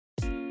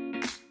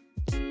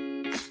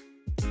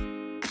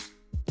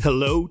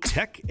Hello,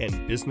 tech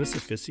and business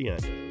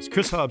aficionados.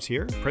 Chris Hobbs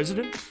here,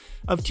 president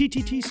of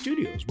TTT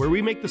Studios, where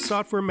we make the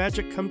software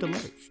magic come to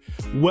life.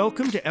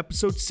 Welcome to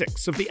episode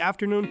 6 of the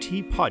Afternoon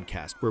Tea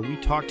podcast, where we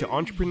talk to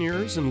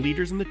entrepreneurs and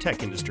leaders in the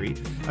tech industry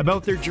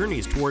about their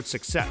journeys towards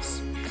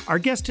success. Our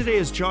guest today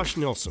is Josh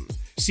Nilson,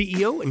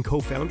 CEO and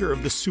co-founder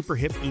of the super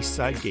hip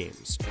Eastside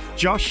Games.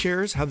 Josh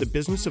shares how the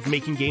business of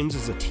making games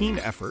is a team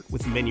effort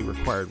with many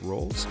required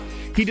roles.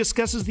 He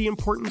discusses the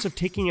importance of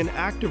taking an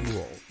active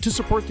role to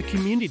support the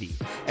community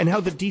and how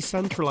the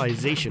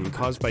decentralization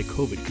caused by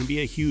COVID can be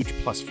a huge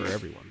plus for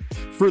everyone.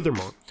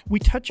 Furthermore, we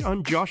touch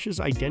on Josh's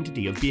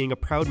identity of being a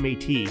proud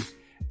Métis,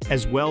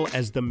 as well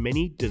as the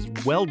many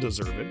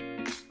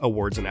well-deserved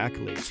awards and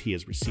accolades he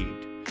has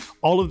received.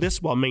 All of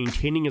this while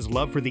maintaining his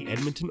love for the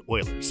Edmonton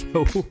Oilers.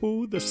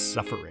 Oh, the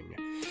suffering.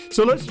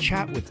 So let's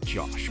chat with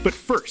Josh. But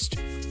first,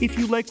 if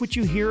you like what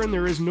you hear and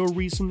there is no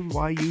reason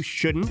why you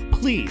shouldn't,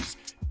 please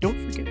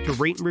don't forget to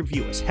rate and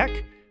review us.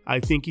 Heck,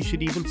 I think you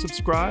should even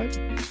subscribe.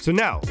 So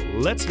now,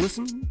 let's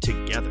listen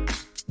together.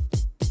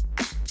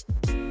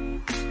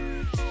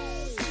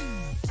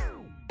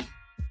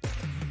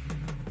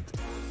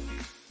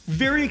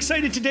 Very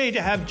excited today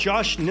to have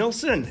Josh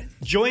Nilson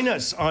join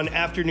us on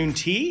Afternoon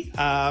Tea.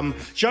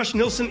 Josh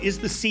Nilson is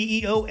the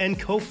CEO and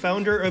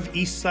co-founder of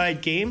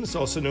Eastside Games,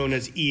 also known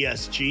as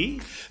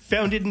ESG.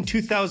 Founded in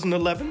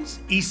 2011,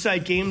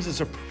 Eastside Games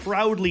is a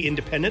proudly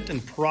independent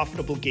and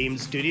profitable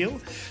games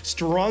studio,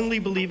 strongly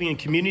believing in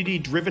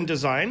community-driven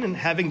design and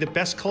having the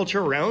best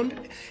culture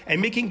around, and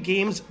making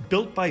games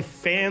built by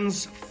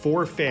fans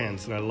for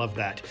fans, and I love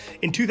that.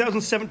 In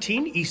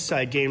 2017,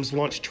 Eastside Games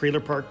launched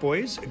Trailer Park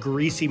Boys,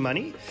 Greasy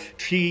Money.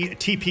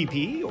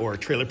 TPP, or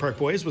Trailer Park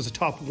Boys, was a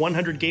top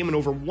 100 game in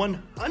over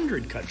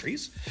 100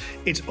 countries.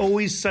 It's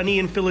Always Sunny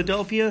in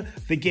Philadelphia,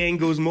 The Gang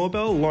Goes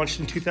Mobile, launched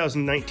in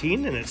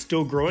 2019, and it's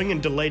still growing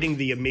and delighting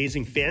the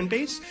amazing fan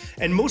base.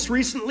 And most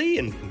recently,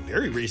 and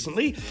very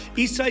recently,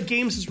 Eastside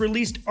Games has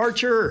released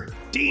Archer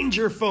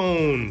Danger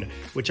Phone,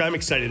 which I'm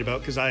excited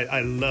about because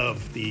I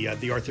love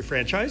the Arthur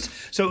franchise.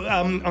 So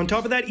on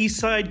top of that,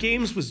 Eastside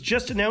Games was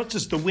just announced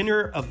as the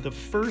winner of the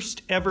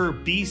first ever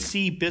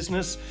BC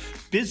Business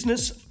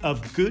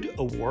of Good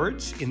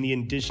Awards in the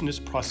Indigenous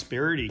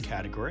Prosperity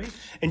category.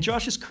 And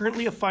Josh is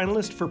currently a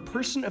finalist for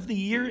Person of the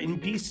Year in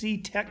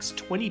BC Tech's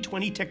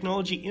 2020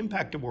 Technology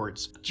Impact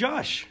Awards.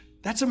 Josh,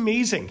 that's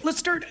amazing. Let's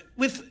start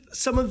with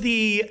some of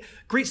the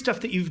great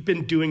stuff that you've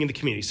been doing in the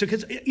community. So,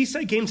 because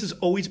Eastside Games has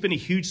always been a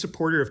huge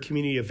supporter of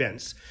community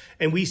events,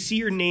 and we see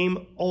your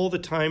name all the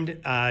time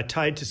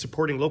tied to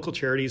supporting local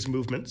charities,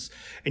 movements,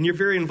 and you're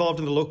very involved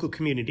in the local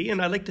community,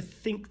 and I like to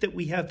think that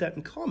we have that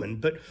in common.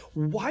 But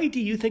why do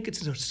you think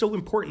it's so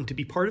important to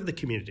be part of the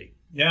community?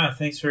 Yeah,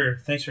 thanks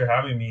for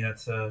having me.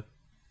 That's a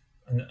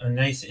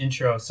nice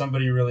intro.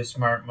 Somebody really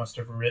smart must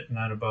have written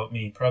that about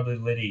me, probably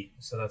Liddy,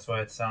 so that's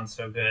why it sounds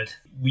so good.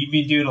 We've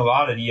been doing a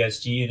lot at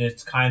ESG, and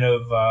it's kind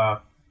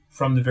of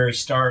from the very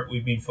start,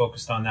 we've been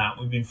focused on that.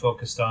 We've been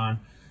focused on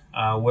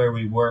where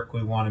we work.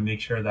 We want to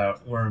make sure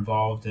that we're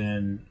involved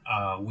and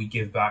we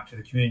give back to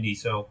the community.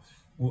 So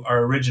our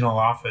original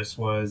office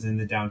was in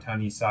the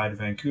downtown east side of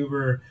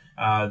Vancouver.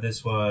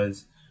 This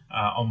was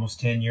almost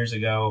 10 years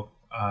ago,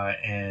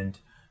 and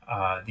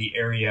the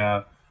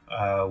area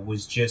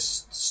was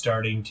just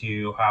starting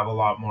to have a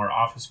lot more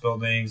office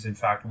buildings. In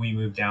fact, we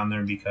moved down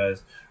there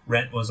because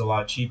rent was a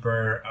lot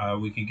cheaper.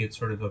 We could get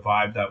sort of the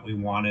vibe that we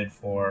wanted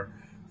for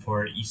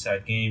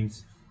Eastside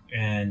Games.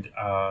 And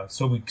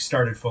so we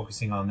started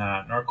focusing on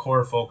that. And our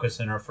core focus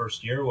in our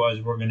first year was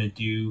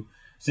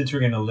since we're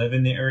going to live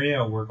in the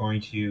area, we're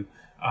going to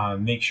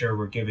make sure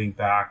we're giving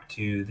back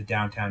to the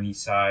downtown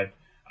east side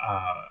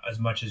as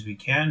much as we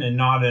can, and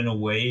not in a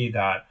way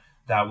that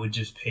would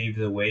just pave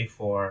the way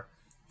for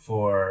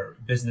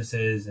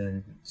businesses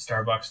and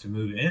Starbucks to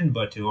move in,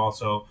 but to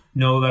also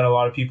know that a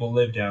lot of people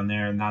live down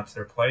there and that's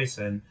their place.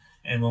 And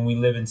when we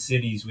live in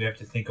cities, we have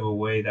to think of a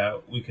way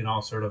that we can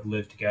all sort of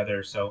live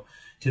together. So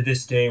to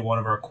this day, one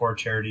of our core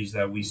charities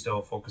that we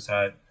still focus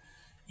at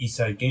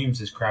Eastside Games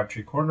is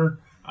Crabtree Corner.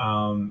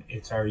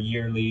 It's our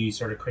yearly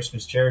sort of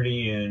Christmas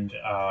charity, and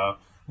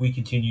we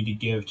continue to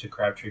give to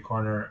Crabtree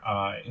Corner,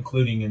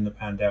 including in the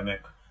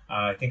pandemic.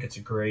 I think it's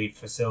a great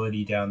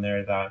facility down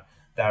there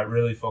that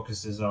really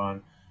focuses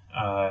on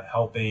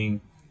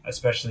helping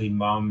especially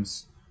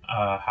moms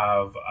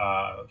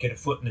get a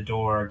foot in the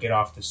door, get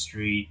off the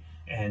street,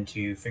 and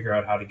to figure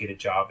out how to get a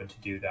job and to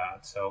do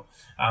that. So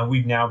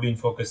we've now been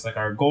focused, like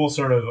our goal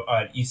sort of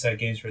at Eastside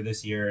Games for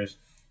this year is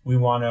we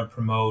want to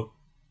promote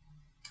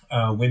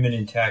women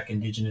in tech,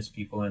 Indigenous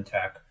people in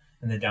tech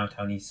in the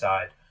downtown east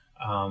side.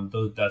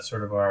 That's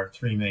sort of our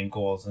three main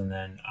goals, and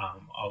then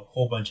a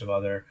whole bunch of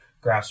other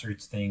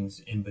grassroots things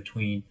in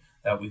between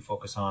that we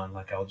focus on,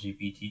 like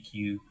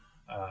LGBTQ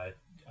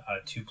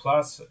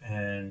 2+,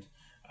 and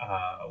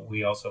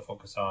we also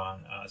focus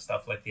on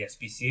stuff like the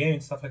SPCA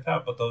and stuff like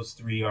that. But those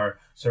three are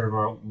sort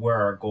of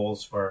where our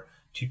goals for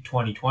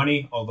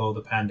 2020, although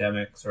the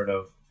pandemic sort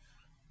of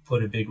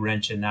put a big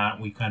wrench in that.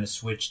 We kind of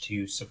switched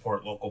to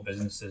support local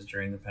businesses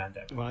during the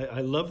pandemic. Well,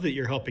 I love that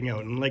you're helping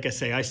out. And like I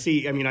say,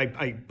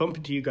 I bump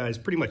into you guys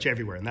pretty much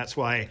everywhere. And that's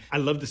why I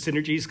love the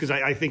synergies, because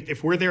I think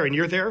if we're there and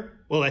you're there,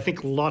 well, I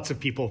think lots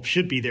of people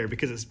should be there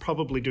because it's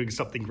probably doing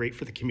something great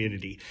for the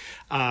community,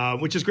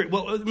 which is great.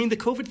 Well, I mean, the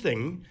COVID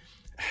thing,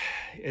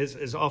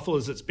 as awful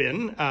as it's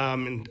been,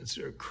 and it's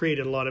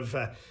created a lot of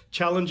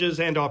challenges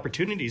and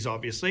opportunities,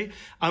 obviously.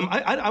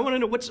 I want to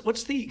know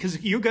what's the,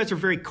 because you guys are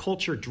very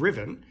culture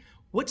driven.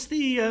 What's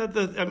the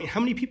I mean, how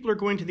many people are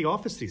going to the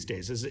office these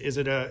days? Is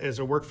it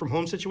a work from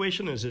home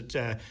situation? Is it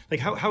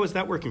like how is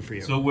that working for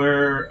you?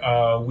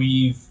 So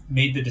we've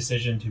made the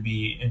decision to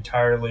be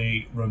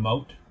entirely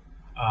remote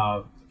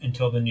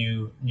until the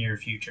near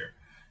future.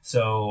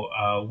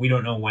 So we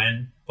don't know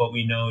when, but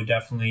we know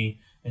definitely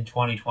in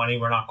 2020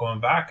 we're not going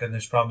back, and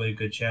there's probably a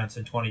good chance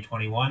in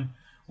 2021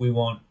 we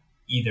won't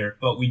either.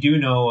 But we do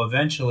know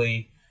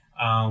eventually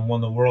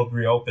when the world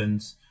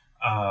reopens,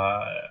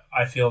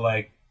 I feel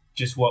like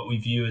just what we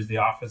view as the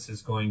office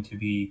is going to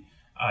be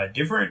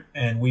different,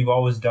 and we've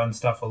always done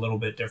stuff a little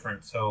bit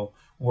different. So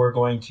we're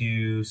going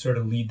to sort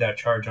of lead that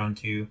charge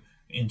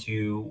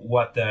into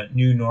what the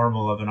new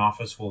normal of an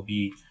office will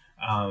be.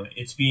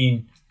 It's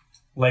been,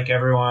 like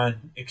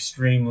everyone,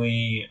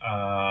 extremely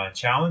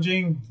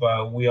challenging,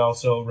 but we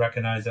also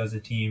recognize as a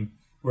team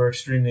we're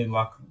extremely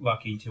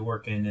lucky to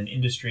work in an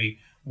industry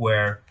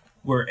where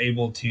we're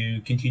able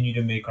to continue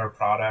to make our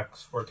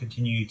products, we're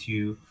continue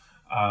to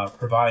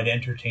provide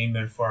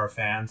entertainment for our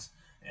fans,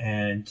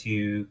 and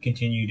to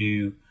continue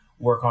to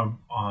work on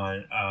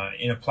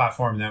in a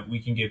platform that we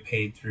can get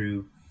paid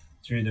through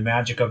the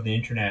magic of the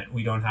internet.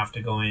 We don't have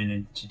to go in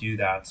and to do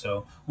that.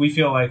 So we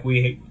feel like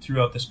we,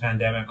 throughout this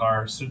pandemic,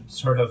 our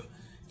sort of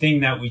thing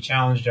that we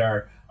challenged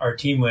our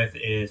team with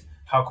is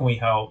how can we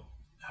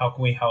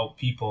help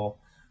people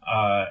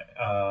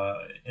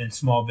and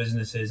small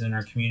businesses in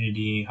our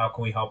community? How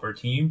can we help our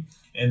team?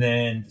 And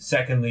then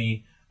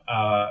secondly,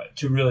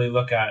 to really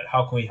look at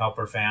how can we help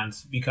our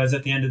fans, because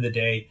at the end of the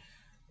day,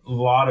 a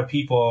lot of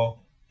people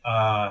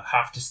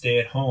have to stay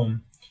at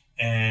home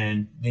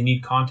and they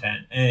need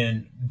content,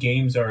 and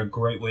games are a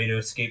great way to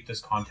escape this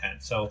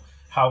content. So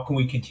how can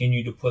we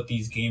continue to put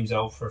these games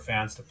out for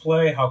fans to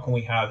play? How can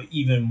we have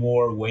even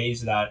more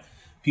ways that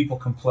people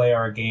can play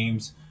our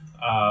games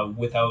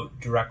without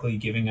directly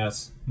giving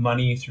us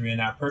money through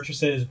in-app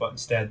purchases, but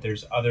instead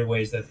there's other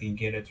ways that they can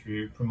get it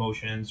through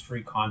promotions,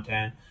 free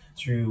content,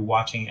 through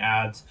watching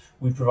ads.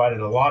 We provided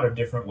a lot of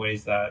different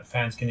ways that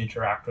fans can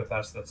interact with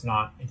us that's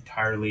not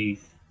entirely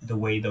the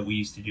way that we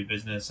used to do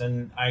business.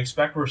 And I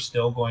expect we're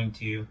still going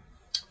to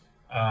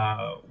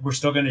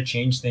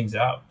change things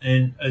up.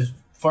 And as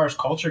far as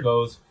culture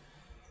goes,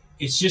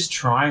 it's just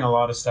trying a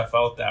lot of stuff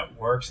out that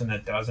works and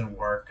that doesn't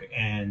work.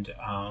 And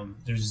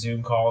there's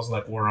Zoom calls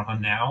like we're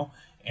on now,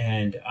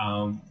 and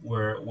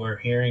we're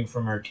hearing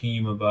from our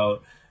team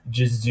about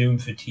just Zoom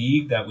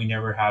fatigue that we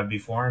never had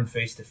before and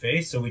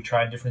face-to-face. So we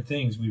tried different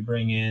things. We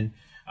bring in,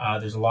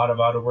 there's a lot of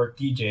out-of-work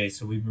DJs.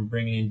 So we've been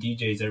bringing in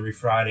DJs every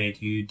Friday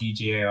to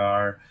DJ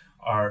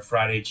our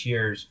Friday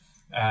cheers.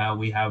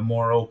 We have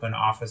more open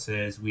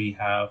offices. We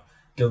have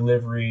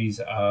deliveries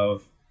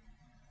of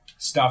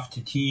stuff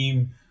to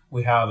team.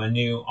 We have a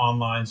new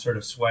online sort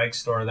of swag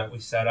store that we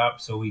set up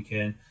so we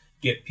can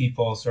get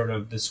people sort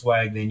of the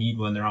swag they need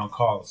when they're on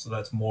call. So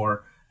that's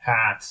more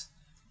hats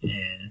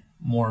and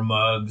more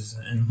mugs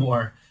and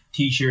more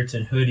t-shirts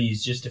and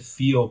hoodies, just to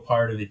feel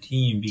part of the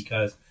team,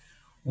 because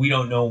we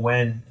don't know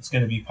when it's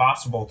going to be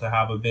possible to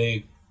have a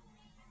big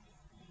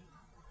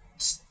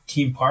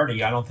team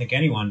party. I don't think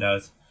anyone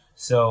does.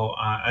 So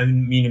I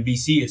mean, in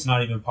BC, it's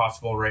not even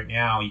possible right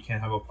now. You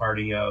can't have a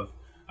party of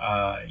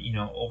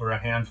over a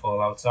handful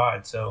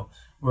outside. So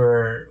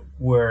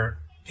we're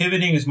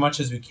pivoting as much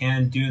as we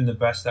can, doing the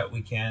best that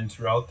we can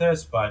throughout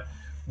this, but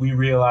we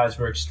realize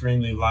we're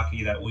extremely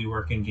lucky that we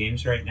work in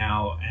games right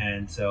now,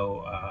 and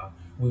so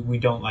we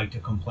don't like to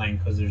complain,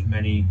 because there's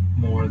many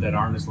more that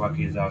aren't as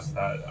lucky as us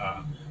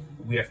that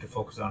we have to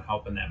focus on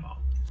helping them out.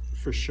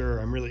 For sure.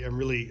 I'm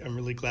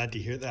really glad to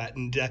hear that.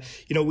 And,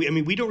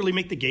 we don't really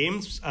make the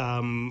games,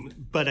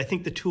 but I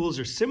think the tools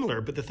are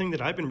similar. But the thing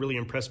that I've been really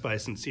impressed by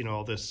since,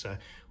 all this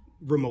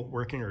remote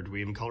working, or do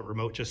we even call it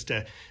remote, just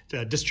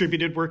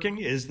distributed working,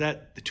 is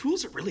that the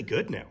tools are really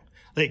good now.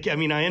 Like, I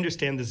mean, I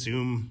understand the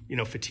Zoom,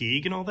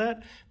 fatigue and all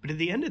that, but at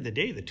the end of the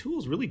day, the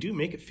tools really do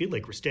make it feel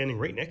like we're standing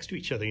right next to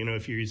each other.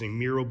 If you're using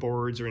Miro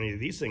boards or any of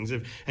these things,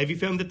 have you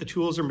found that the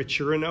tools are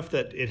mature enough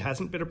that it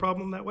hasn't been a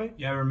problem that way?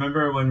 Yeah, I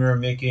remember when we were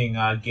making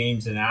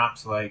games and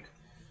apps like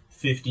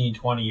 15,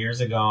 20 years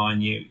ago,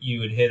 and you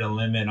would hit a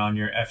limit on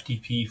your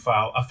FTP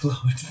file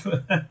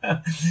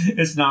upload.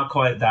 It's not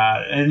quite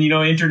that. And,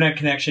 internet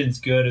connection is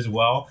good as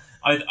well.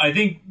 I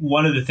think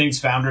one of the things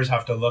founders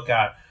have to look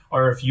at,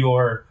 or if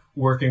you're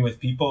working with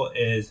people,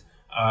 is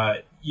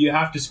you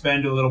have to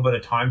spend a little bit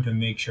of time to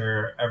make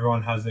sure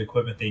everyone has the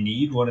equipment they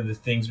need. One of the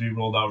things we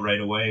rolled out right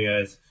away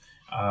is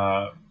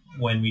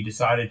when we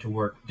decided to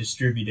work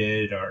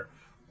distributed or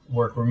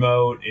work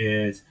remote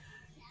is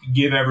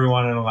give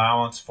everyone an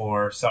allowance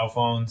for cell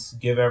phones,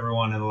 give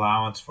everyone an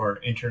allowance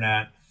for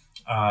internet,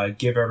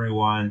 give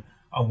everyone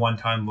a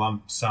one-time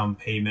lump sum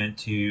payment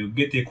to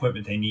get the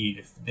equipment they need.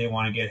 If they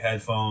want to get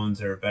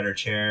headphones or a better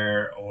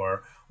chair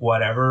or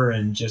whatever,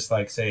 and just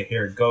like say,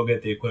 here, go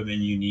get the equipment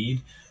you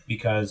need,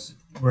 because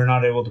we're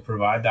not able to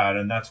provide that.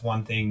 And that's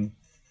one thing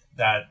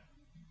that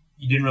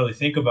you didn't really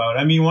think about.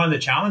 I mean, one of the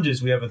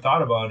challenges we haven't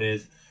thought about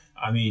is,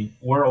 I mean,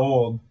 we're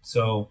old,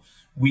 so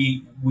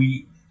we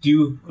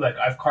do, like,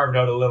 I've carved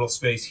out a little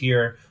space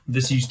here.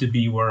 This used to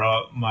be where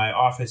my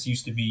office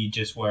used to be,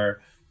 just where,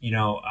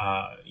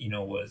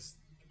 was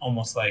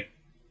almost like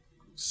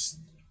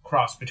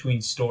cross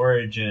between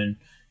storage and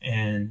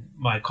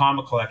my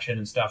comic collection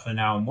and stuff. And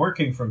now I'm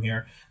working from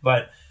here.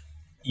 But,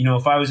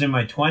 if I was in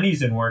my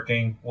 20s and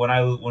working, when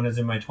I was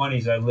in my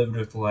 20s, I lived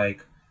with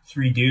like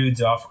 3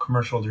 dudes off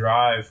Commercial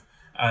Drive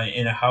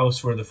in a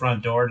house where the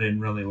front door didn't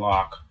really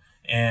lock.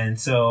 And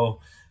so,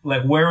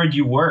 like, where would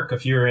you work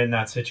if you were in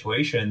that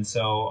situation?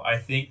 So I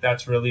think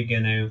that's really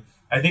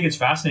I think it's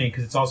fascinating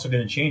because it's also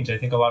going to change. I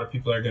think a lot of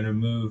people are going to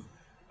move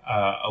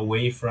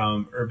away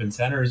from urban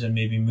centers and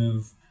maybe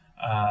move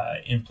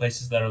in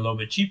places that are a little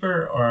bit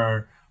cheaper,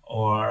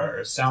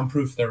 or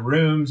soundproof their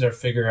rooms, or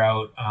figure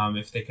out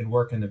if they can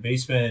work in the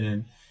basement.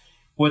 And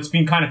what's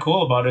been kind of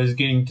cool about it is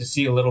getting to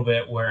see a little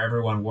bit where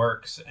everyone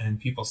works and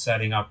people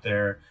setting up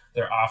their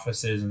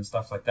offices and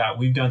stuff like that.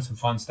 We've done some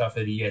fun stuff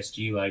at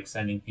ESG, like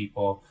sending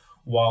people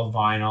wall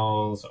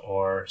vinyls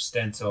or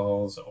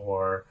stencils,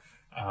 or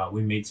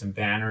we made some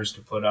banners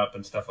to put up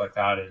and stuff like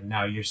that. And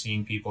now you're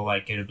seeing people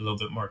like get a little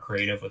bit more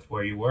creative with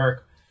where you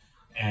work.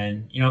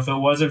 And, if it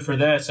wasn't for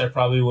this, I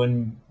probably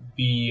wouldn't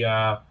be,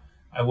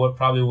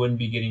 probably wouldn't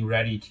be getting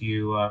ready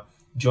to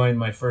join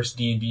my first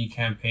D&D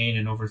campaign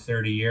in over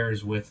 30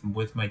 years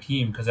with my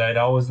team, because I'd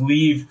always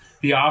leave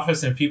the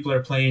office and people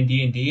are playing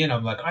D&D and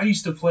I'm like, I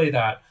used to play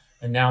that.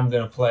 And now I'm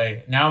going to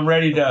play. Now I'm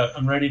ready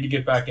to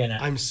get back in it.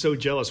 I'm so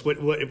jealous.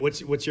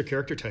 What's your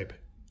character type?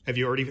 Have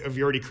you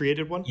already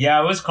created one?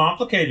 Yeah, it was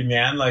complicated,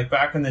 man. Like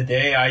back in the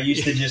day, I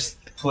used to just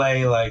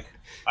play, like,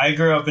 I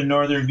grew up in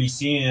northern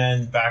BC,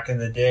 and back in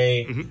the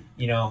day,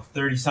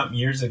 30 something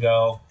years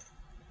ago,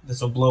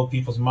 this will blow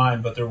people's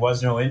mind, but there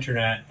was no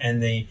internet,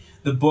 and the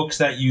books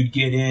that you'd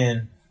get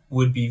in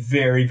would be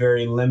very,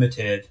 very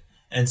limited.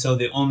 And so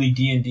the only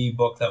D&D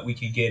book that we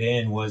could get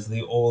in was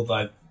the old,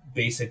 like,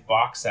 basic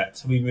box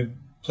sets. We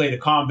played a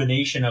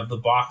combination of the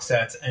box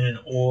sets and an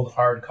old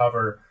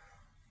hardcover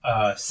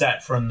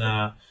set from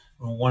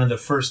one of the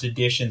first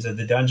editions of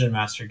the Dungeon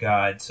Master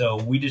Guide. So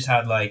we just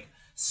had like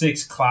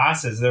 6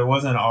 classes. There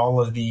wasn't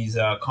all of these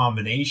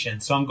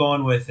combinations. So I'm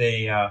going with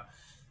a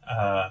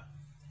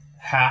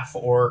half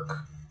orc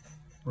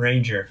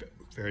ranger.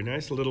 Very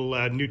nice. A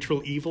little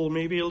neutral evil,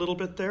 maybe a little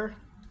bit there.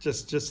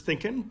 Just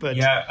thinking, but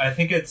yeah, I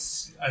think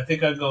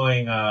I'm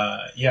going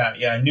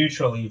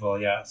neutral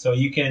evil. Yeah, so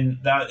you can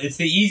it's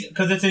the easy,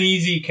 because it's an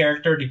easy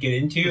character to get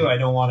into. Mm-hmm. I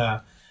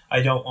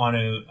don't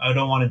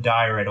want to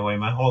die right away.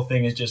 My whole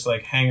thing is just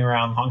like hang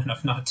around long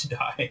enough not to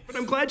die. But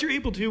I'm glad you're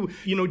able to,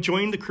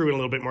 join the crew a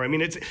little bit more. I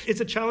mean, it's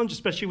a challenge,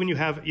 especially when you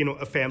have,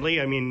 a family.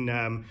 I mean,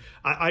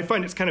 I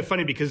find it's kind of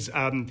funny because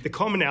the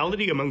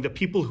commonality among the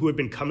people who have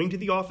been coming to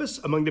the office,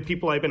 among the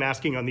people I've been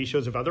asking on these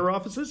shows of other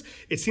offices,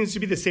 it seems to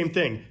be the same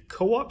thing.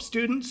 Co-op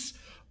students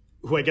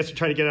who I guess are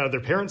trying to get out of their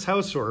parents'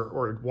 house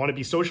or want to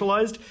be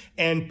socialized,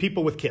 and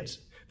people with kids.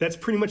 That's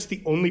pretty much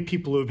the only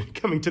people who have been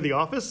coming to the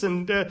office,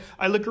 and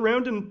I look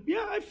around and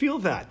yeah, I feel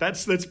that.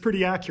 That's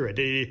pretty accurate.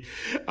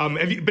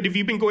 Have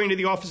you been going to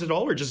the office at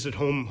all, or just at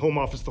home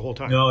office the whole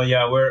time? No,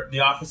 yeah, the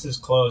office is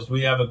closed.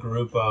 We have a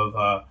group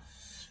of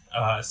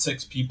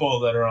 6 people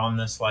that are on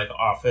this like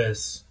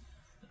office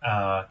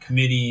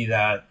committee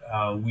that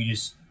we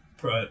just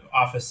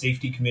office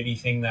safety committee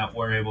thing that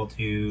we're able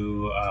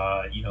to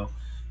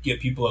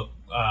get people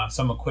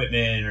some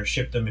equipment or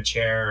ship them a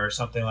chair or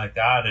something like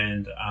that,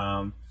 and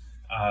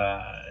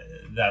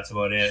that's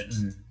about it.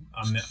 And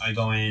I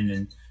go in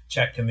and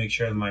check to make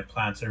sure that my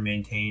plants are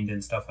maintained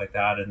and stuff like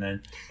that, and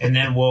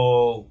then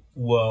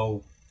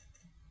we'll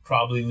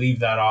probably leave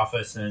that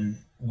office and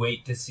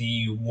wait to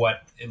see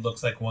what it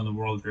looks like when the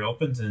world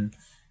reopens and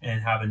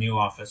have a new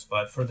office.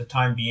 But for the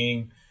time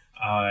being,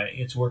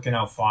 it's working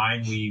out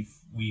fine.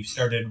 We've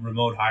started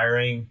remote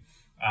hiring.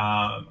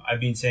 I've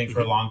been saying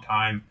for a long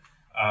time,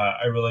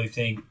 I really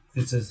think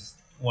this is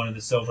one of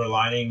the silver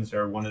linings,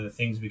 or one of the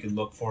things we could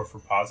look for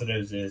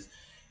positives is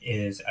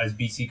as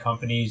BC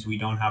companies, we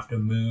don't have to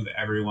move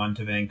everyone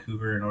to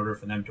Vancouver in order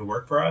for them to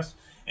work for us.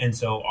 And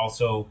so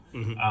also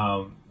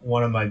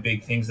one of my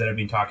big things that I've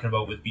been talking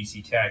about with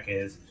BC Tech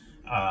is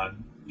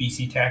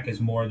BC Tech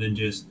is more than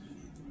just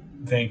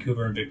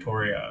Vancouver and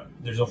Victoria.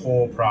 There's a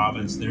whole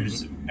province.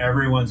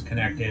 Everyone's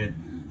connected.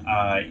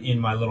 In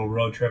my little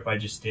road trip I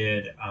just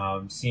did,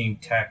 seeing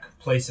tech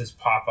places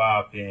pop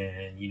up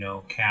in,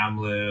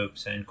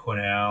 Kamloops and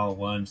Quesnel,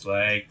 Williams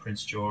Lake,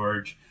 Prince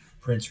George,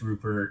 Prince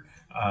Rupert,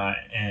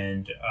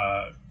 and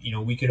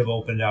we could have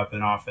opened up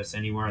an office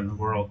anywhere in the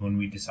world when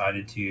we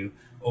decided to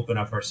open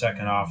up our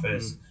second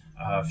office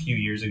a few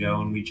years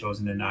ago, and we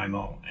chose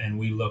Nanaimo, and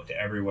we looked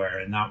everywhere,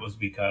 and that was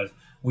because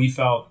we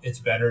felt it's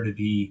better to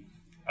be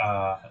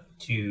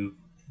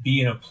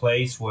in a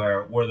place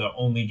where we're the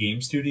only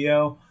game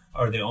studio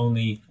or the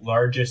only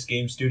largest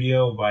game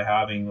studio. By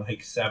having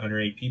like 7 or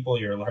 8 people,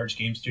 you're a large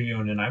game studio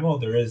in Nanaimo.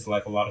 There is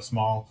like a lot of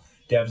small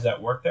devs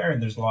that work there,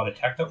 and there's a lot of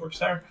tech that works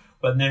there.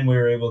 But then we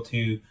were able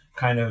to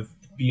kind of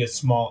be a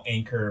small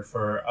anchor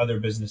for other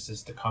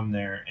businesses to come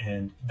there.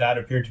 And that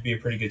appeared to be a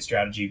pretty good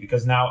strategy,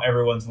 because now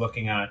everyone's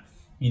looking at,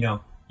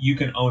 you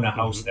can own a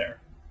house there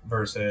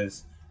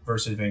versus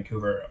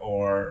Vancouver.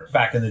 Or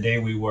back in the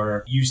day,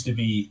 used to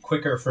be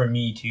quicker for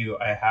me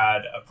I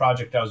had a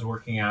project I was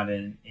working at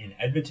in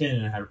Edmonton,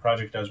 and I had a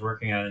project I was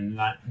working at in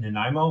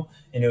Nanaimo,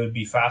 and it would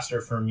be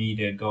faster for me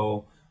to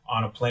go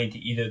on a plane to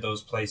either of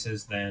those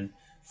places than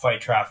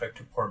fight traffic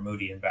to Port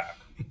Moody and back.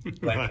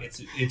 Like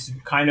it's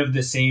kind of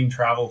the same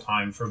travel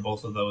time for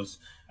both of those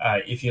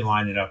if you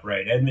line it up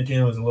right.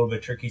 Edmonton was a little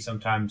bit tricky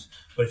sometimes,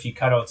 but if you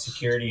cut out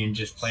security and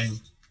just plain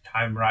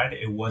time ride,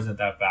 it wasn't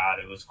that bad.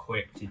 It was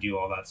quick to do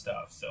all that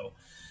stuff. So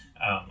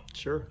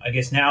sure. I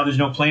guess now there's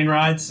no plane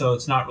rides, so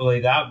it's not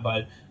really that,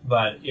 but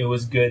it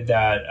was good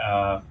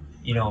that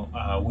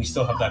we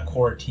still have that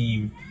core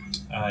team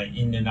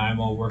in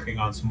Nanaimo working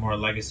on some more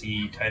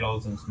legacy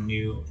titles and some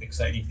new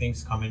exciting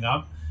things coming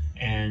up.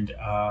 And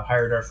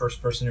hired our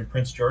first person in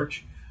Prince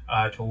George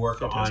to work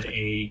Fantastic.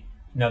 on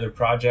another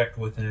project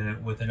with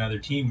another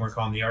team, work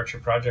on the Archer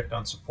project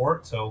on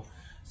support. So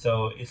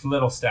it's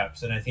little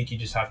steps, and I think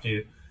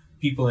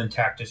people in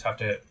tech just have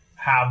to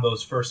have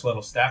those first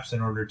little steps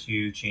in order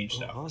to change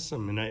stuff.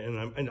 Awesome,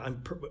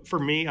 for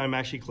me, I'm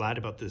actually glad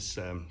about this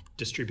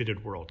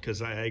distributed world,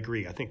 because I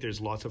agree. I think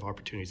there's lots of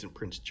opportunities in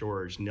Prince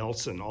George,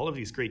 Nelson, all of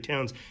these great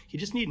towns. You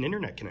just need an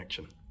internet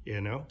connection.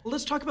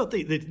 Let's talk about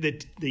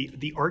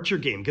the Archer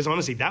game, because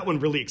honestly, that one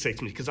really excites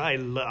me, because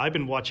I've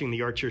been watching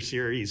the Archer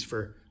series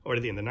for what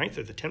are they in the 9th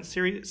or the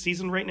 10th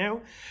season right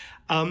now.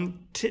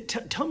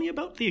 Tell me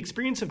about the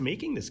experience of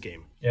making this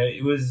game. Yeah,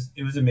 it was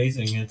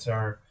amazing. It's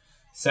our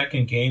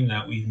second game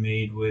that we've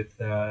made with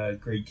a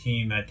great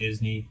team at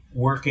Disney,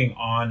 working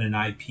on an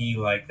IP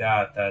like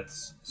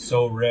that's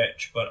so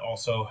rich, but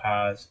also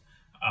has,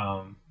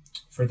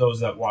 for those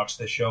that watch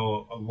the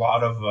show, a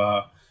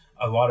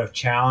lot of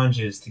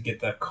challenges to get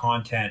the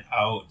content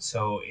out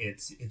so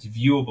it's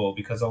viewable,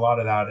 because a lot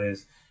of that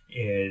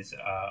is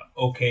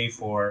okay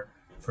for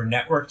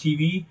network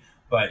TV,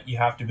 but you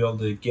have to be able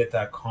to get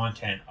that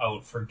content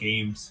out for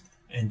games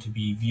and to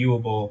be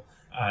viewable,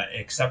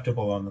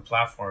 acceptable on the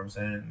platforms,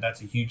 and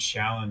that's a huge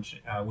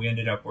challenge. We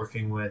ended up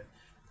working with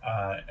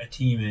a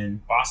team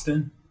in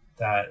Boston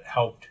that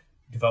helped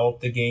develop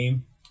the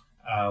game.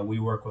 We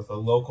work with a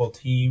local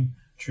team,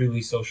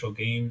 Truly Social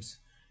Games,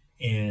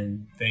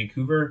 in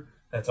Vancouver,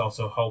 that's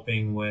also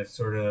helping with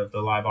sort of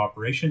the live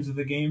operations of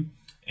the game.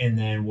 And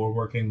then we're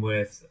working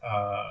with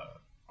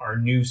our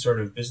new sort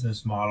of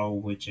business model,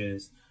 which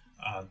is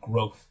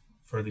growth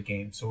for the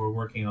game. So we're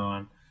working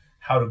on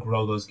how to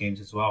grow those games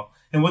as well.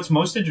 And what's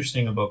most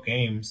interesting about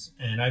games,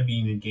 and I've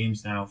been in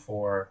games now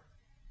for,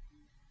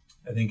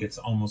 I think it's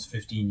almost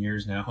 15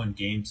 years now in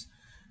games.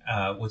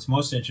 What's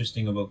most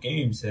interesting about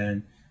games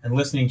and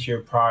listening to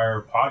your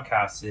prior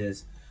podcasts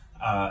is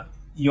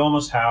you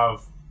almost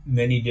have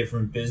many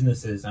different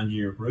businesses under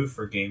your roof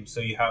for games.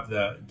 So you have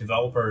the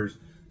developers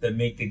that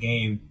make the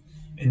game,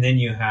 and then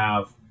you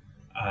have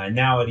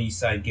now at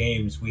Eastside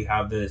Games, we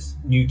have this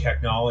new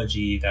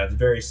technology that's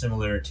very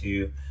similar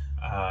to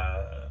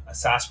a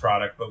SaaS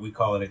product, but we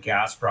call it a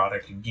GaaS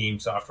product, a game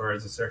software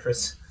as a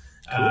service.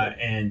 Cool.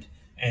 And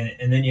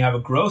then you have a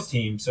growth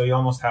team. So you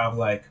almost have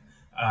like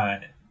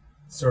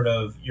sort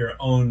of your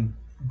own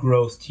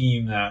growth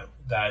team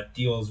that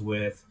deals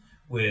with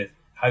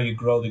how you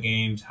grow the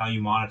games, how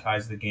you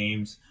monetize the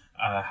games,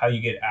 how you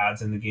get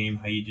ads in the game,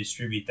 how you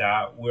distribute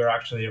that. We're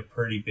actually a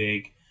pretty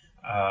big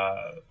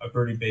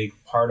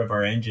part of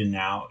our engine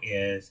now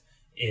is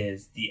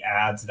the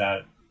ads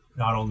that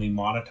not only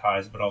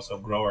monetize but also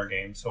grow our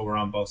game. So we're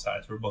on both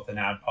sides. We're both an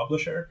ad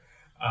publisher,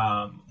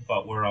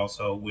 but we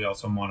also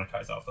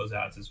monetize off those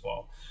ads as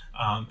well.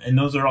 And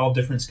those are all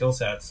different skill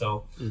sets.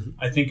 So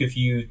I think if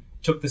you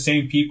took the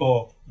same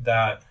people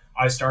that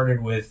I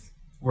started with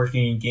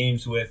working in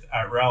games with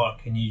at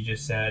Relic, and you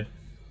just said,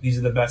 these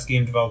are the best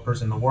game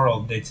developers in the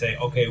world, they'd say,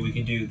 okay, we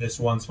can do this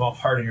one small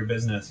part of your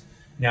business.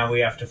 Now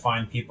we have to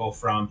find people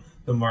from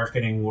the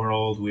marketing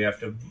world. We have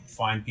to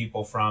find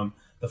people from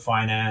the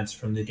finance,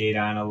 from the data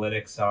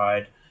analytics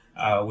side.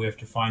 We have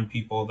to find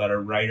people that are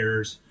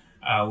writers.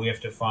 We have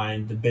to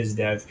find the biz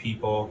dev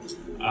people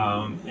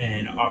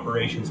and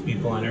operations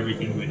people and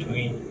everything in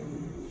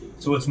between.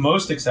 So what's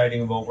most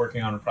exciting about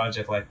working on a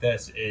project like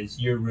this is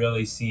you're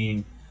really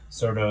seeing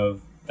sort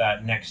of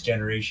that next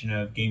generation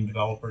of game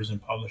developers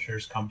and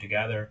publishers come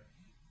together.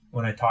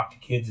 When I talk to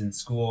kids in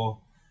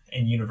school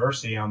and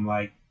university, I'm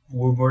like,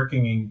 we're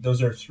working in,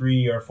 those are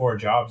 3 or 4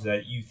 jobs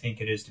that you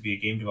think it is to be a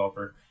game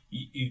developer.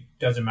 It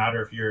doesn't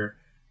matter if you're,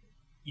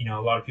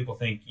 a lot of people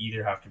think you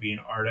either have to be an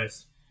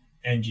artist,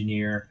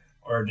 engineer,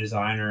 or a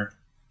designer,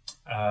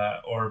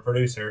 or a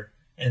producer.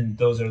 And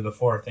those are the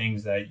 4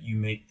 things that you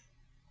make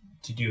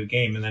to do a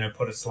game. And then I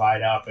put a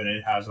slide up and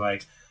it has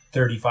like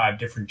 35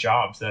 different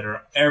jobs that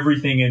are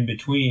everything in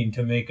between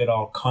to make it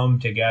all come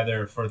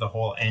together for the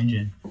whole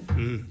engine.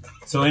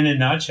 So in a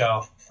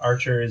nutshell,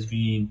 Archer is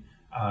being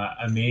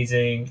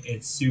amazing.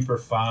 It's super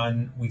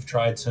fun. We've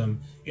tried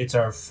it's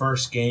our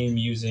first game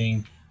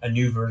using a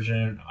new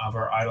version of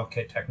our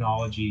IdleKit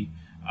technology.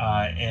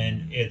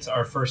 And it's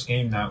our first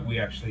game that we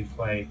actually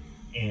play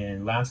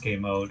in landscape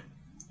mode.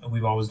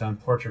 We've always done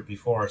portrait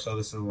before, so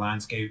this is a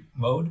landscape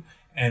mode.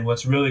 And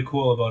what's really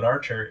cool about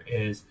Archer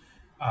is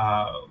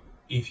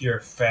if you're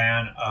a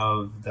fan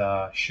of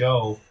the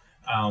show,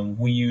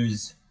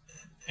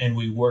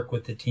 we work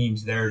with the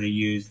teams there to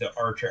use the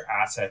Archer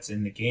assets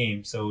in the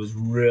game. So it was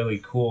really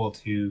cool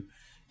and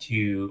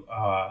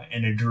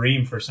a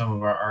dream for some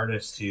of our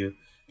artists to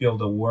be able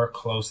to work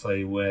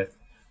closely with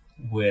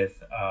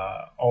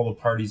all the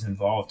parties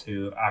involved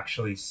to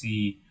actually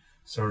see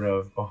sort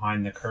of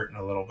behind the curtain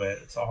a little bit.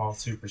 It's all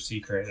super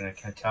secret and I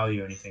can't tell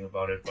you anything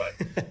about it,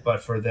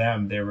 but for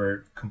them, they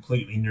were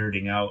completely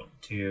nerding out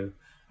to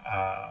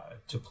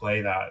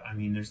play that. I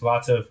mean, there's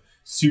lots of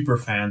super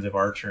fans of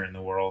Archer in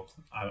the world.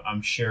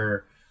 I'm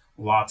sure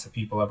lots of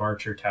people have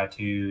Archer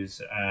tattoos,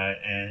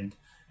 and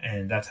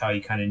that's how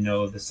you kind of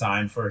know the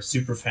sign for a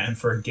super fan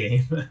for a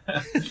game.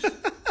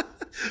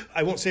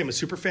 I won't say I'm a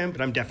super fan,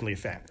 but I'm definitely a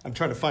fan. I've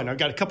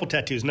got a couple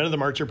tattoos, none of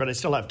them Archer, but I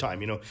still have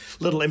time,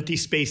 little empty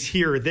space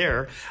here or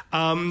there.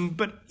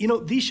 But,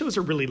 these shows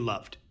are really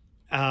loved.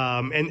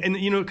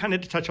 And kind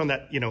of to touch on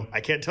that,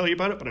 I can't tell you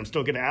about it, but I'm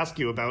still going to ask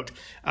you about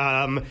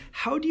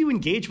how do you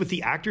engage with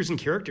the actors and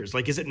characters?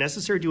 Like, is it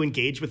necessary to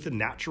engage with the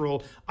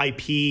natural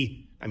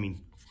IP? I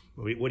mean,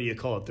 what do you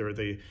call it? They're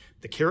the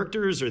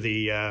characters or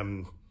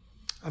the...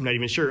 I'm not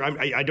even sure.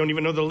 I don't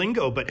even know the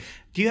lingo, but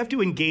do you have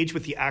to engage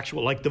with the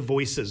actual, like the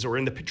voices, or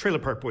in the Trailer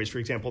Park Boys, for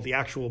example, the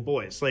actual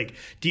boys? Like,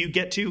 do you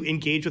get to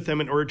engage with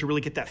them in order to really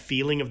get that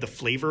feeling of the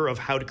flavor of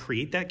how to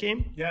create that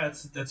game? Yeah,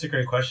 that's a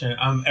great question.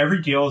 Every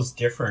deal is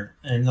different.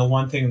 And the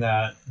one thing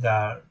that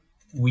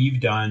we've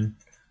done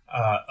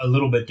a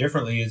little bit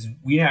differently is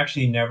we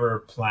actually never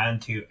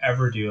planned to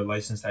ever do a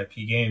licensed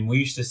IP game. We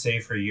used to say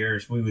for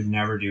years we would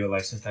never do a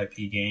licensed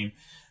IP game.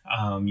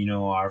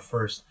 Our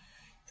first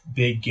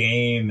big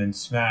game and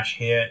smash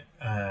hit,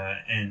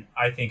 and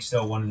I think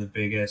still one of the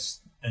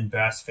biggest and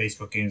best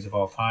Facebook games of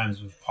all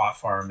times was Pot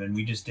Farm, and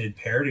we just did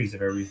parodies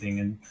of everything,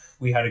 and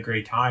we had a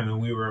great time,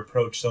 and we were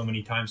approached so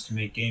many times to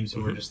make games,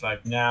 and we're just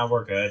like, nah,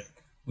 we're good,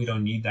 we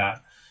don't need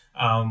that.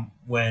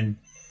 When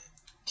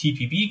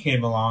TPB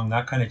came along,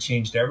 that kind of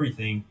changed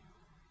everything,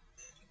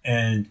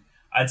 and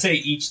I'd say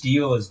each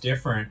deal is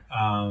different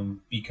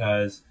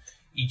because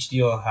each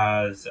deal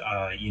has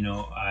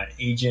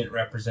agent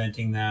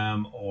representing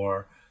them,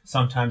 or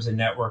sometimes a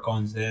network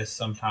owns this,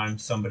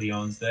 sometimes somebody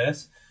owns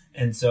this.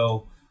 And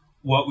so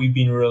what we've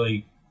been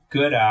really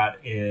good at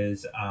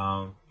is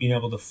being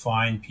able to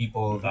find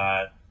people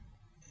that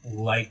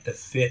like the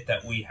fit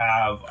that we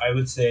have. I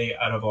would say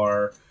out of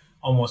our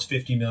almost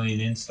 50 million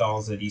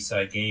installs at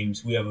Eastside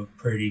Games, we have a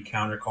pretty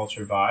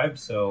counterculture vibe.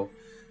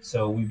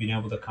 So we've been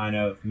able to kind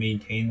of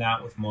maintain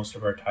that with most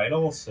of our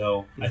titles.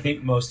 So I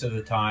think most of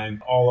the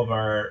time, all of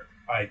our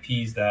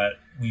IPs that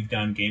we've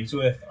done games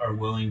with are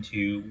willing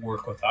to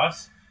work with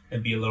us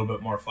and be a little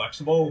bit more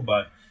flexible.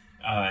 But,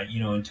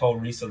 until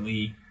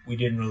recently, we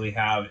didn't really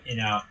have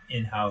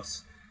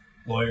in-house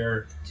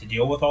lawyer to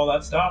deal with all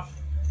that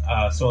stuff.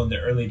 So in the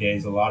early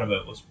days, a lot of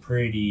it was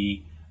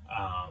pretty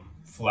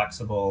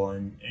flexible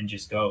and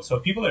just go. So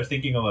if people are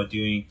thinking about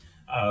doing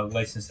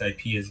licensed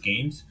IP as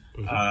games,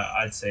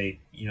 I'd say,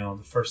 the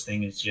first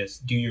thing is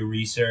just do your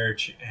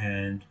research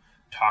and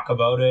talk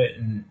about it,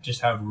 and just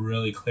have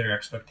really clear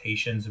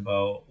expectations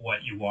about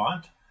what you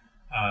want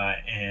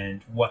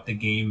and what the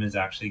game is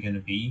actually going to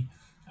be,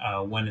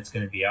 when it's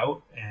going to be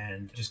out,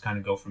 and just kind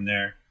of go from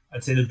there.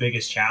 I'd say the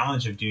biggest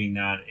challenge of doing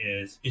that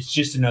is it's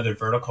just another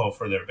vertical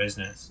for their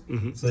business.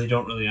 So they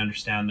don't really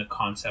understand the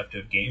concept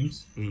of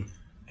games.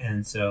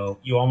 And so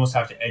you almost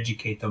have to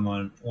educate them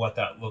on what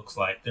that looks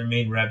like. Their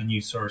main revenue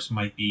source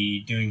might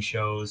be doing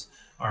shows,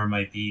 or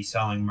might be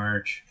selling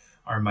merch,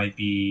 or might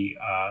be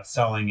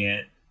selling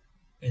it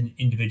in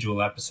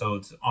individual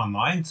episodes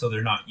online. So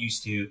they're not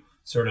used to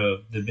sort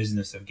of the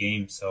business of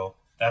games. So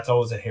that's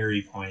always a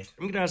hairy point.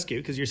 I'm going to ask you,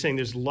 because you're saying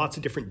there's lots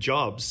of different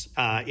jobs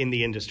in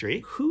the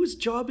industry. Whose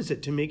job is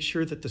it to make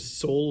sure that the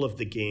soul of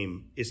the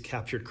game is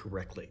captured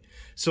correctly?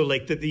 So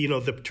like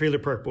the Trailer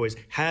Park Boys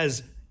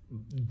has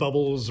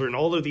Bubbles and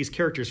all of these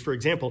characters, for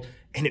example,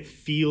 and it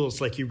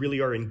feels like you really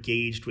are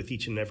engaged with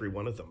each and every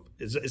one of them.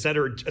 Is that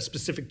a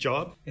specific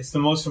job? It's the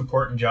most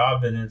important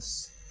job, and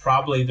it's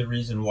probably the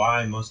reason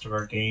why most of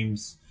our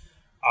games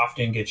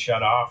often get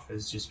shut off,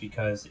 is just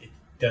because it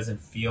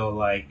doesn't feel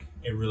like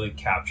it really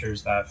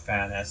captures that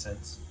fan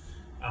essence.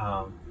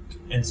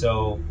 And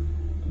so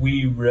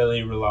we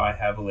really rely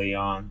heavily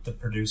on the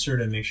producer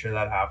to make sure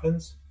that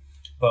happens.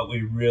 But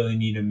we really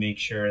need to make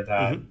sure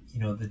that,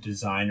 the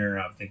designer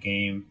of the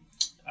game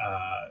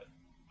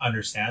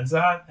understands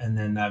that, and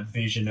then that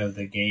vision of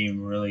the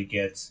game really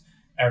gets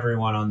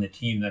everyone on the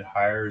team that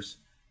hires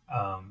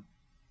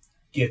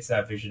gets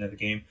that vision of the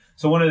game.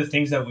 So one of the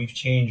things that we've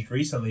changed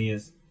recently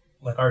is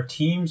like our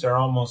teams are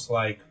almost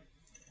like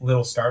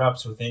little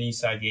startups within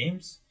Eastside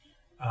Games,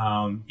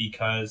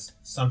 because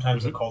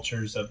sometimes the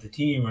cultures of the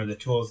team or the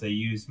tools they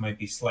use might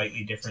be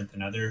slightly different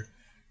than other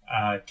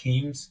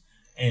teams.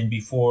 And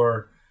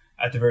before,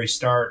 at the very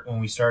start, when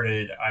we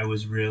started, I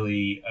was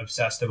really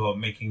obsessed about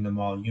making them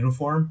all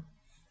uniform.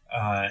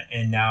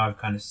 And now I've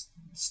kind of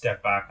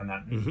stepped back on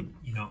that.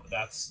 You know,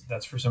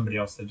 that's for somebody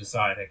else to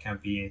decide. I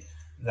can't be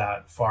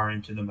that far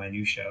into the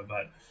minutia,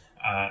 but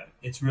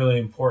it's really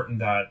important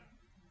that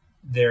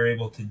they're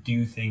able to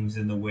do things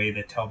in the way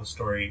that tell the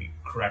story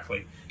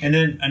correctly. And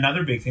then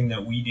another big thing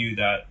that we do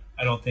that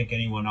I don't think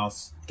anyone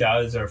else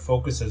does or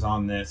focuses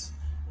on this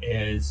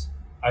is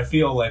I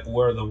feel like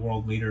we're the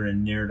world leader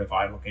in narrative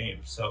idle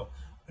games. So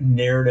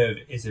narrative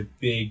is a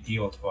big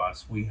deal to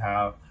us. We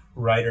have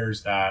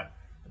writers that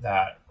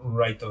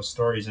write those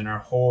stories, and our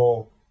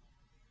whole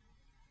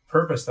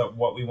purpose that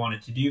what we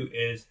wanted to do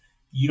is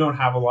you don't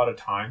have a lot of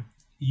time.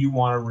 You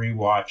want to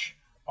rewatch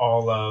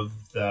all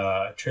of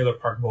the Trailer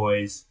Park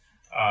Boys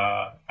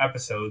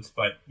episodes,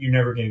 but you're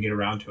never going to get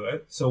around to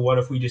it. So what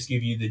if we just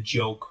give you the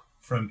joke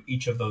from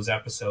each of those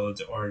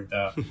episodes, or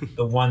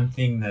the one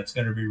thing that's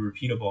going to be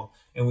repeatable,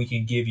 and we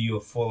can give you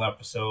a full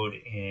episode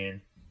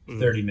in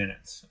 30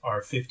 minutes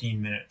or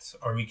 15 minutes,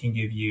 or we can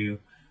give you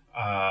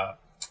a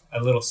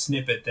little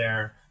snippet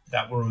there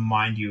that will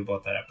remind you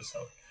about that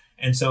episode.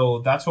 And so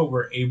that's what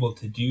we're able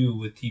to do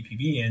with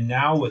TPB. And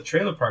now with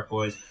Trailer Park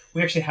Boys,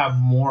 we actually have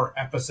more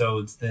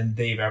episodes than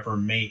they've ever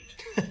made.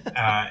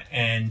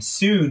 And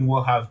soon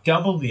we'll have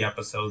double the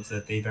episodes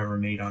that they've ever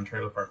made on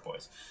Trailer Park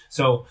Boys.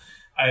 So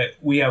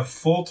we have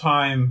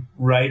full-time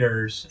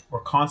writers. We're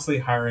constantly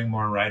hiring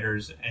more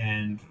writers,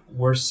 and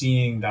we're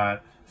seeing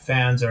that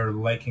fans are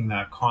liking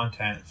that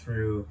content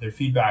through their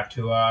feedback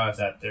to us,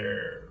 that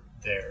they're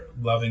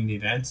loving the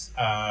events,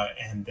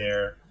 and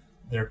they're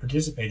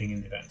participating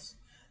in the events.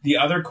 The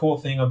other cool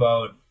thing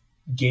about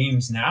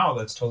games now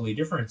that's totally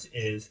different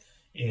is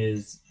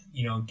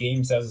you know,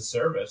 games as a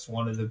service.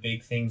 One of the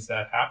big things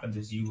that happens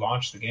is you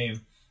launch the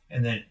game,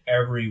 and then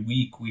every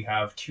week we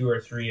have 2 or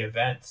 3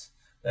 events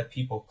that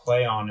people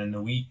play on in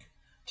the week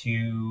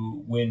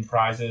to win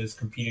prizes,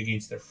 compete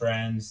against their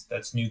friends.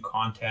 That's new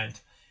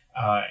content.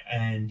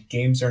 And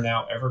games are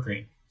now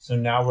evergreen. So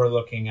now we're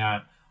looking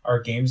at our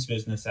games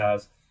business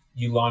as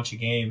you launch a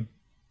game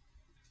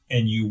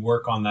and you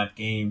work on that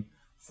game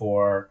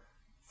for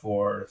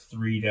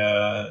 3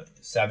 to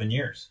 7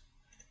 years.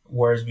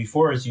 Whereas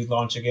before, as you'd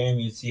launch a game,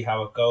 you'd see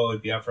how it go,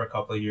 it'd be out for a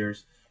couple of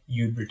years,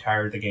 you'd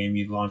retire the game,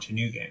 you'd launch a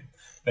new game.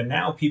 But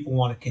now people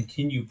want to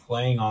continue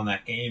playing on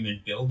that game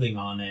and building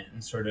on it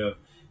and sort of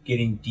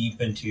getting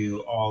deep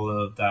into all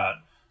of that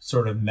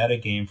sort of meta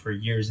game for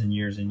years and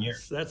years and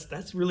years.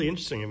 That's really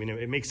interesting. I mean,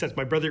 it makes sense.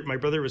 My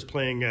brother was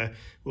playing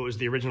what was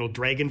the original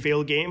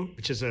Dragonvale game,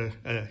 which is a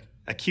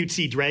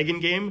cutesy dragon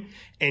game,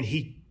 and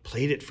he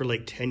played it for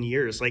like 10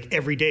 years, like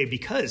every day,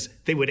 because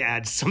they would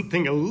add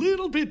something a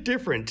little bit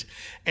different.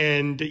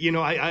 And, you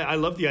know, I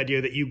love the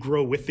idea that you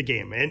grow with the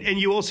game. And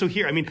you also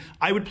hear, I mean,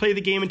 I would play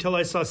the game until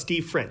I saw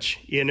Steve French.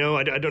 You know,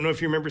 I don't know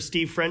if you remember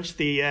Steve French,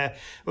 the,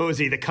 what was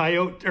he, the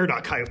coyote, or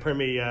not coyote, pardon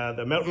me,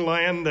 the mountain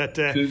lion, that,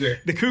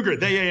 Cougar. The cougar,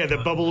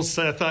 the Bubbles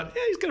thought,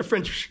 yeah, he's got a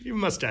French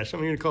mustache. I'm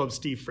going to call him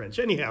Steve French.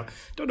 Anyhow,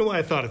 don't know why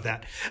I thought of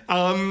that.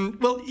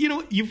 Well, you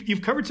know,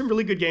 you've covered some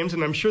really good games,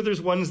 and I'm sure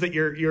there's ones that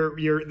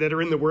that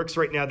are in the works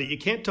right now that you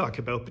can't talk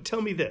about. But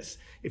tell me this: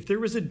 if there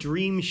was a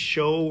dream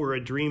show or a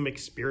dream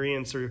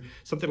experience or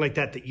something like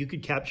that that you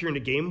could capture in a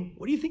game,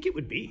 what do you think it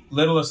would be?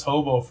 Littlest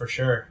Hobo for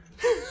sure.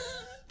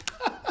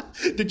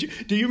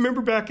 Do you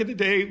remember back in the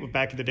day,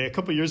 a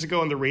couple of years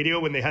ago on the radio,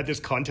 when they had this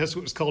contest?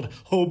 It was called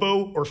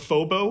Hobo or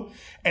Phobo,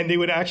 and they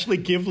would actually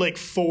give like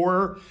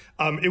 4.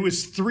 It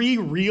was 3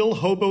 real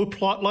hobo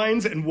plot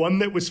lines and 1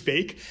 that was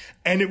fake,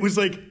 and it was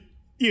like,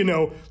 you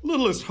know,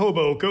 littlest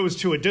hobo goes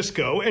to a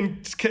disco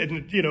and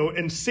you know,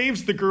 and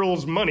saves the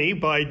girl's money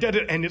by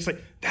and it's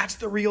like, that's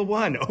the real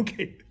one.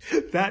 Okay,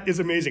 that is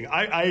amazing.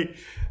 I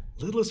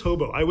littlest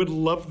hobo, I would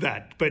love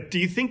that. But do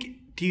you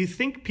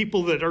think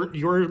people that aren't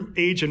your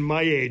age and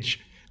my age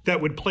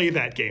that would play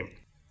that game?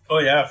 Oh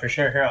yeah, for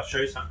sure. Here, I'll show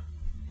you something.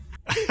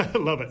 I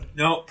love it.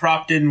 No,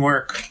 prop didn't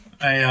work.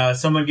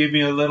 Someone gave me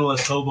a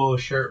littlest hobo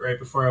shirt right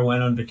before I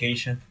went on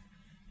vacation.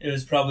 It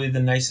was probably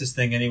the nicest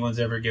thing anyone's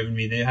ever given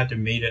me. They had to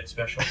made it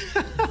special.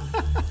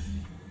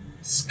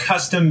 It's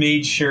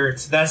custom-made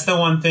shirts. That's the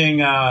one thing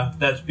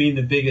that's been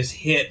the biggest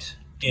hit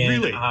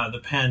in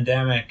the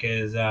pandemic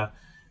is,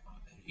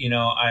 you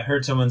know, I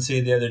heard someone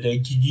say the other day,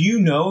 did you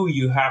know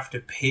you have to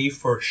pay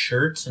for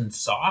shirts and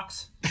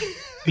socks?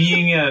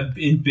 Being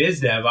in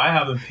BizDev, I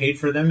haven't paid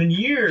for them in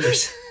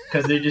years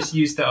because they're just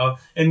used to...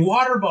 and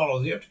water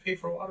bottles. You have to pay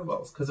for water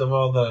bottles because of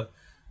all the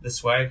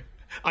swag.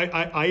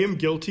 I am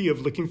guilty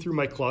of looking through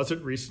my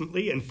closet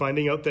recently and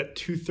finding out that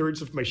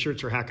 2/3 of my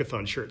shirts are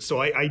hackathon shirts.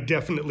 So I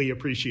definitely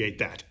appreciate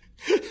that.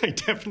 I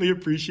definitely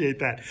appreciate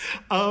that.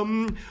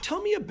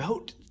 Tell me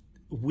about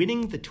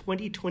winning the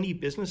 2020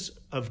 Business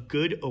of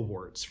Good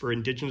Awards for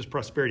Indigenous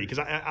Prosperity? Because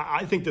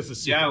I think this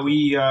is super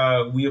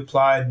cool. We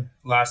applied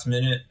last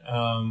minute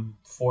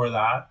for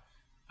that.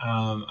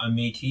 I'm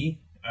Métis.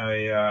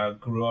 I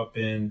grew up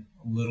in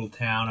a little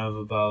town of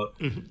about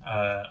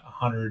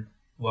 100.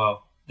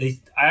 Well,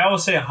 I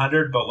always say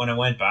 100, but when I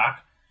went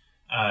back,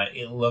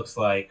 it looks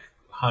like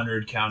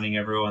 100 counting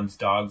everyone's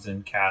dogs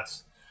and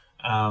cats.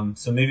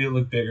 So maybe it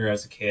looked bigger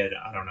as a kid.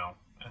 I don't know.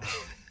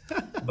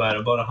 But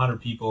about 100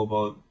 people,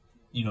 about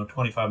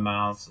 25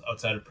 miles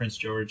outside of Prince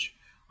George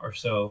or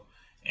so.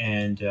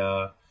 And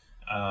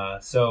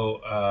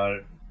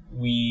so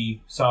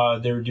we saw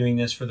they were doing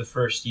this for the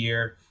first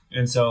year.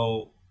 And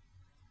so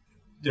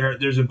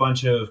there's a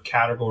bunch of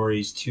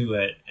categories to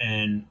it.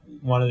 And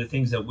one of the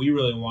things that we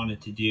really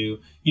wanted to do,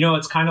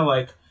 it's kind of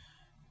like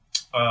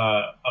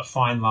a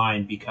fine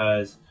line,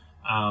 because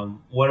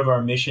one of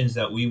our missions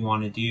that we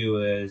want to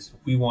do is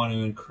we want to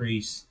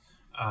increase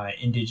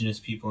Indigenous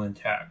people in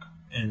tech.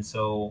 And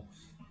so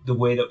the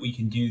way that we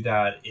can do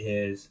that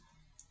is,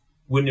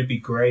 wouldn't it be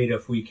great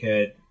if we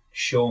could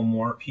show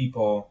more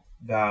people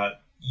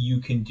that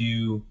you can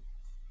do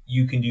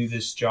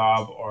this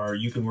job, or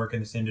you can work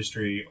in this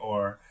industry,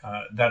 or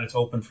that it's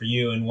open for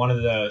you. And one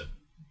of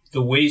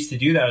the ways to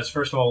do that is,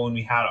 first of all, when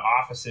we had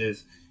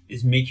offices,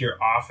 is make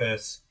your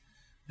office,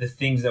 the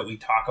things that we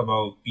talk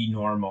about, be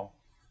normal,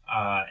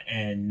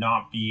 and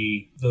not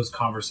be those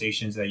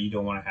conversations that you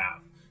don't want to have.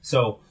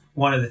 So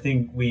one of the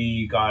things,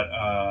 we got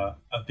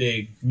a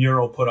big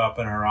mural put up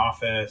in our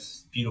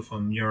office,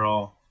 beautiful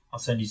mural. I'll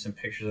send you some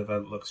pictures of it.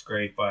 It looks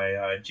great, by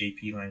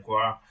JP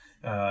Langlois,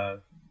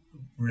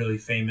 really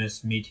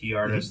famous Métis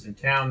artist in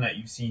town that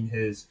you've seen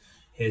his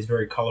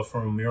very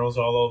colorful murals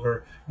all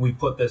over. We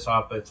put this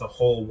up. It's a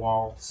whole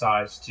wall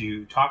size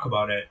to talk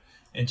about it,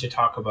 and to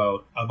talk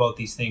about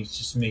these things,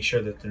 just to make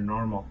sure that they're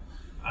normal.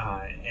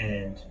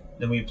 And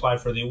then we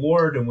applied for the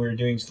award, and we were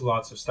doing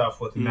lots of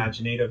stuff with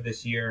Imaginative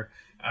this year,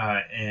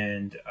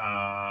 and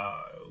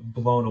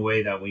blown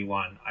away that we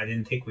won. I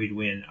didn't think we'd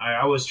win. I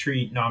always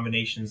treat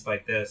nominations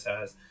like this,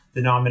 as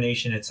the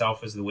nomination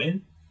itself is the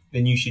win.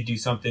 Then you should do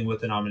something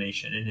with the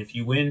nomination. And if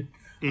you win,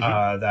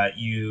 that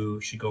you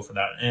should go for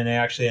that. And I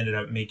actually ended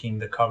up making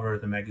the cover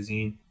of the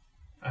magazine.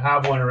 I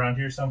have one around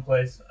here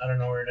someplace. I don't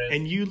know where it is.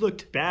 And you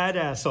looked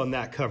badass on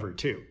that cover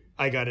too,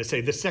 I gotta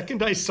say. The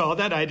second I saw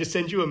that, I had to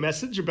send you a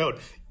message about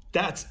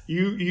that's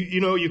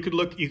you could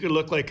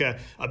look like a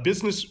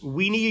business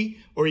weenie,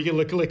 or you can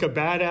look like a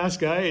badass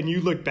guy, and you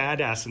look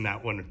badass in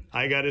that one.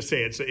 I gotta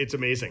say, it's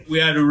amazing. We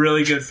had a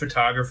really good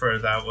photographer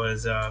that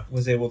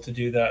was able to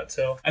do that.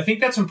 So I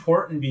think that's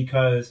important,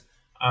 because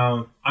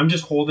I'm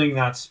just holding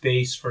that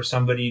space for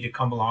somebody to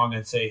come along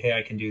and say, hey,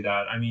 I can do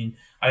that. I mean,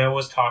 I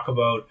always talk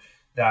about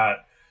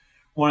that.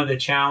 One of the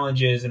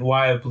challenges, and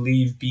why I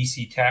believe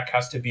BC Tech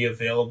has to be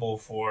available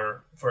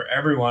for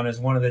everyone, is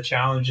one of the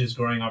challenges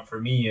growing up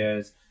for me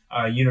is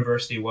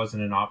university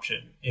wasn't an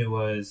option. It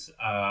was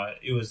I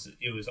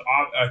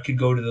could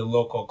go to the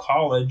local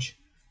college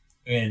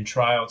and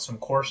try out some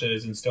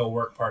courses and still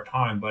work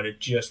part-time, but it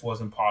just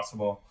wasn't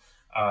possible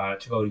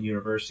to go to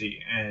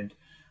university. And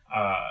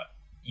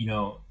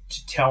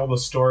to tell the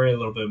story a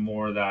little bit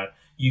more, that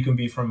you can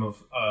be from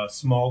a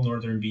small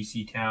northern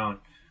BC town,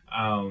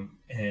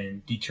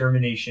 and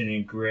determination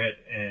and grit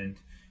and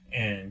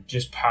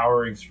just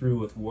powering through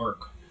with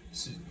work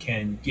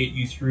can get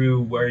you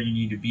through where you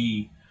need to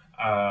be.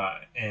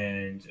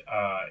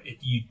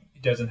 It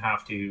doesn't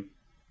have to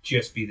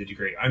just be the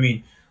degree. I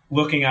mean,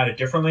 looking at it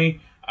differently,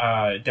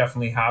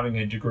 definitely having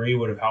a degree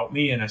would have helped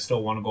me, and I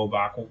still want to go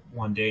back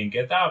one day and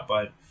get that,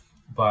 but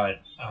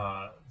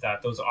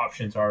that those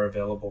options are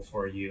available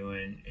for you,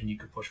 and you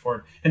could push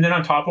forward. And then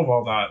on top of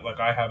all that, like,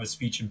 I have a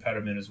speech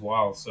impediment as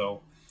well,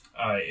 so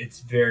it's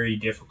very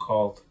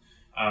difficult.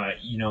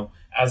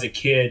 As a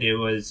kid, it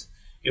was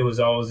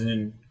always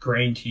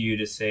ingrained to you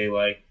to say,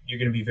 like, you're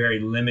going to be very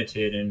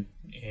limited in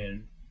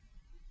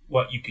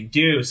what you can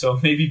do. So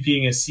maybe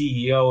being a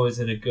CEO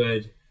isn't a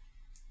good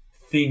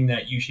thing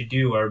that you should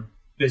do, or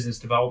business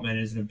development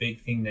isn't a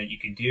big thing that you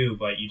can do,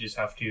 but you just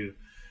have to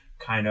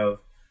kind of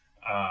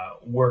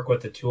work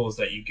with the tools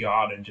that you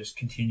got and just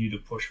continue to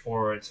push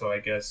forward. So I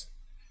guess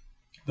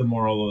the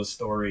moral of the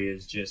story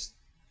is just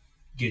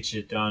get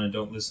shit done and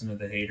don't listen to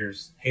the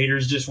haters.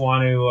 Haters just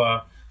want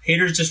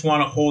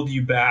to hold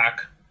you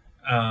back,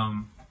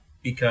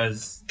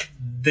 because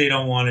they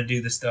don't want to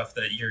do the stuff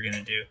that you're going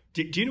to do.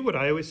 Do you know what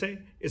I always say?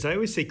 I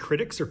always say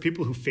critics are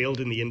people who failed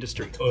in the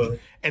industry.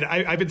 Totally. And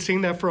I've been saying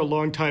that for a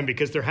long time,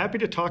 because they're happy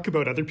to talk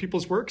about other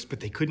people's works,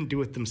 but they couldn't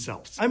do it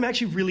themselves. I'm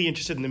actually really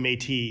interested in the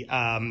Métis.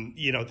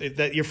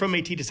 That you're from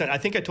Métis descent. I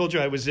think I told you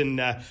I was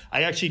I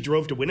actually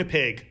drove to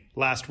Winnipeg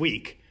last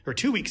week or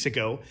 2 weeks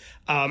ago.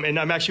 And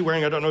I'm actually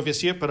wearing, I don't know if you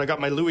see it, but I got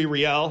my Louis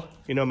Riel,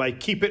 my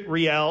Keep It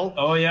Riel.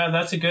 Oh, yeah,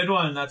 that's a good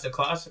one. That's a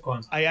classic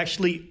one. I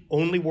actually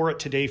only wore it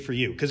today for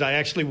you because I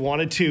actually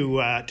wanted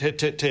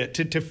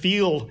to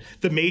feel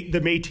the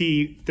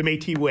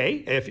Métis way,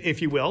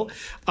 if you will.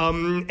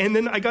 And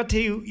then I got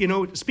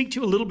to, speak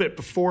to you a little bit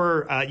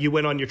before you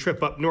went on your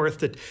trip up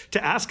north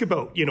to ask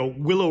about,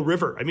 Willow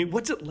River. I mean,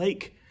 what's it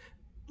like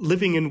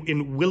living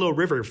in Willow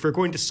River for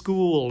going to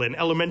school and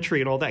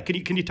elementary and all that?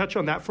 Can you touch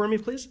on that for me,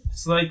 please?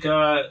 It's like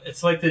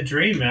the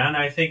dream, man.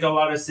 I think a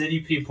lot of city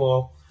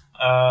people,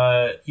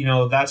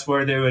 that's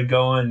where they would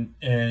go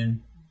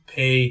and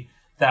pay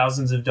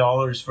thousands of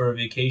dollars for a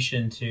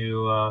vacation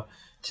to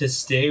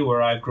stay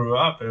where I grew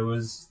up. It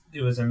was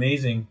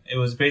amazing. It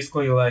was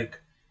basically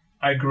like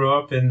I grew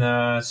up in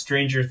the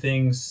Stranger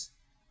Things.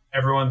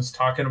 Everyone's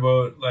talking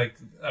about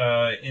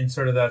in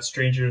sort of that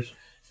Stranger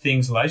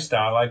Things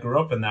lifestyle. I grew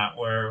up in that,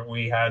 where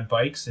we had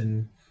bikes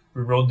and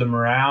we rode them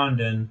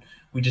around, and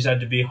we just had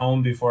to be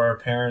home before our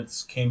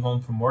parents came home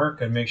from work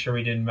and make sure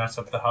we didn't mess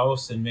up the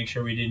house and make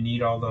sure we didn't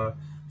eat all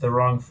the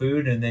wrong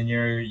food, and then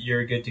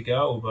you're good to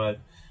go. But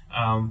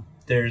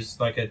there's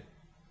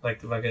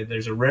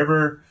there's a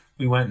river.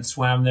 We went and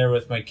swam there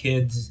with my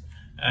kids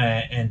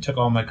and took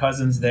all my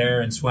cousins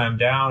there and swam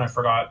down. I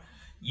forgot,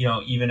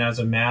 even as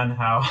a man,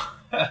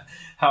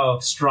 how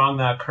strong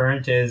that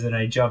current is, and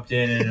I jumped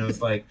in and it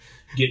was like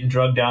getting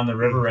drugged down the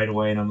river right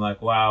away. And I'm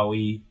like, wow,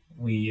 we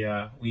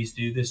used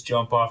to do this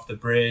jump off the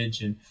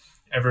bridge, and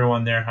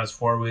everyone there has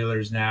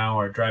 4-wheelers now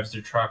or drives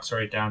their trucks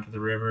right down to the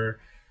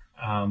river.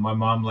 My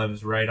mom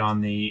lives right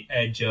on the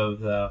edge of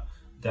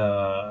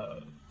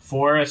the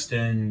forest,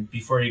 and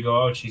before you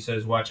go out, she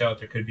says, watch out,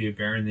 there could be a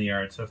bear in the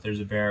yard. So if there's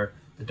a bear,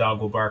 the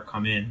dog will bark,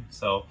 come in.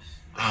 So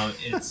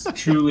it's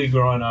truly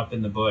growing up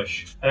in the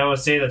bush. I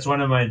always say that's one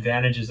of my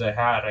advantages I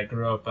had. I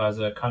grew up as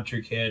a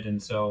country kid,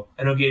 and so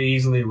I don't get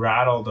easily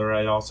rattled, or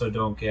I also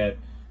don't get,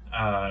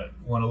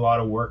 when a lot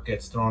of work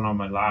gets thrown on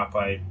my lap,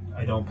 I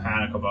don't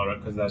panic about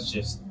it, because that's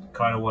just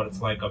kind of what it's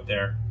like up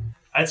there.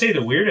 I'd say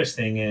the weirdest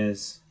thing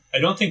is I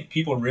don't think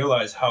people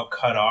realize how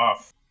cut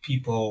off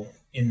people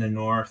in the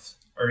north,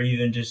 or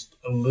even just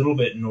a little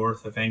bit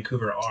north of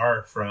Vancouver,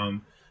 are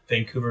from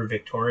Vancouver,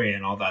 Victoria,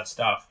 and all that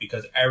stuff,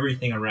 because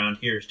everything around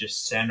here is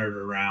just centered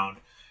around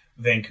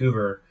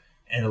Vancouver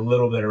and a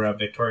little bit around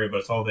Victoria, but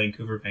it's all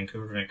Vancouver,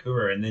 Vancouver,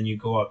 Vancouver. And then you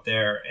go up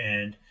there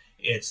and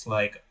it's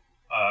like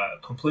a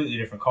completely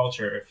different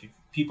culture. If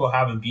people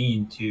haven't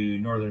been to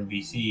northern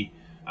BC,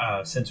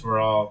 since we're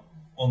all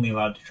only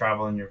allowed to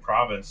travel in your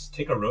province,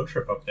 take a road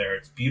trip up there.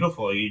 It's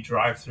beautiful. You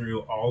drive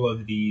through all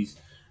of these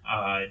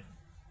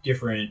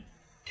different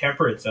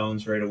temperate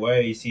zones right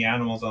away. You see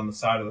animals on the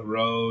side of the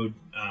road.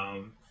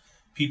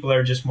 People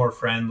are just more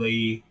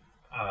friendly.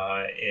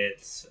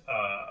 It's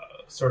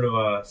sort of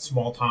a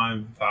small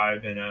time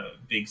vibe in a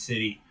big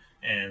city,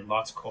 and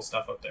lots of cool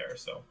stuff up there.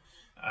 So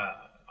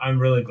I'm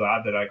really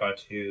glad that I got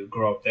to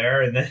grow up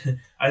there. And then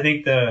I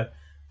think the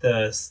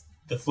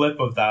flip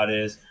of that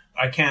is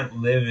I can't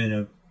live in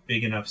a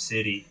big enough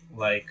city.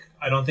 Like,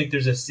 I don't think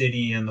there's a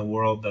city in the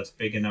world that's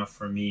big enough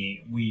for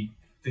me. We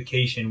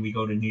vacation, we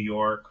go to New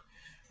York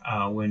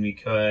when we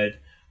could,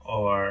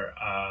 or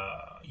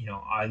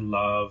I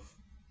love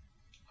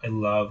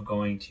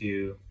going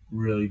to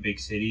really big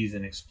cities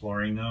and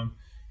exploring them,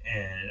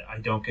 and I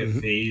don't get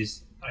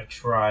phased. I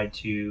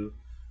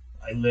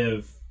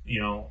live,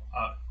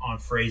 on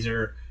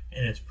Fraser,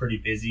 and it's pretty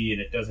busy,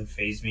 and it doesn't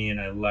faze me, and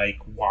I like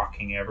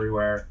walking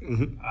everywhere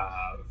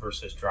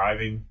versus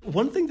driving.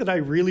 One thing that I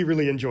really,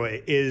 really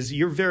enjoy is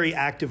you're very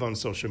active on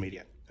social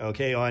media.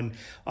 Okay, on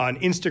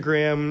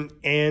Instagram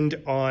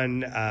and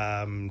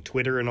on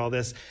Twitter and all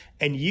this,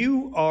 and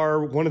you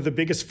are one of the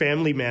biggest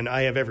family men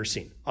I have ever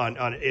seen on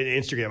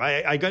Instagram.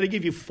 I got to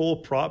give you full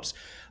props.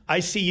 I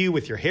see you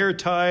with your hair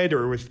tied,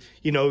 or with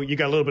you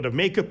got a little bit of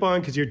makeup on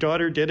because your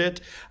daughter did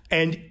it,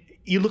 and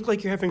you look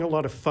like you're having a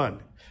lot of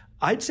fun.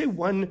 I'd say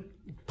one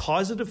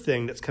positive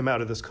thing that's come out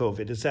of this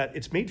COVID is that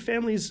it's made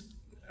families,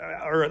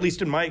 or at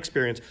least in my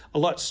experience, a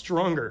lot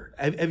stronger.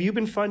 Have you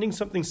been finding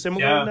something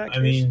similar in that case?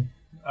 I mean,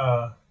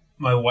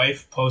 my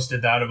wife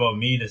posted that about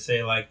me to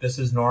say, like, this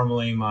is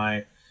normally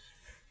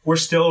we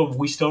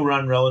still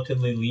run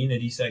relatively lean at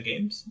Eastside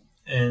Games.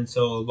 And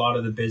so a lot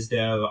of the biz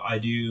dev I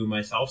do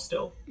myself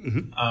still.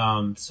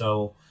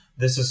 So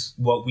this is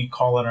what we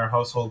call in our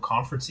household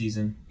conference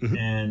season.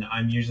 And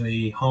I'm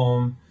usually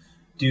home,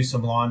 do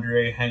some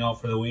laundry, hang out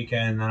for the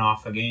weekend, and then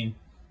off again.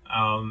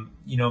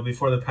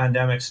 Before the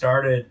pandemic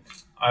started,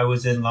 I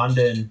was in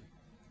London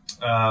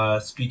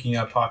speaking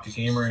at Pocket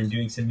Gamer and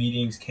doing some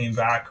meetings. Came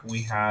back,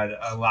 we had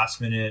a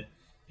last minute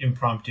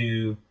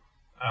impromptu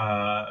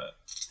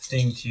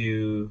thing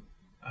to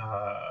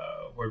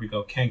where we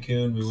go,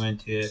 Cancun. We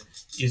went to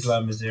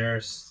Isla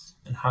Mujeres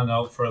and hung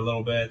out for a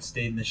little bit,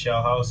 stayed in the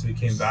shell house. We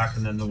came back,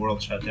 and then the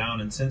world shut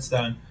down, and since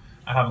then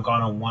I haven't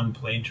gone on one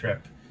plane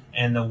trip.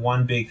 And the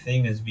one big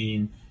thing has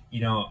been,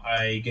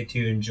 I get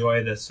to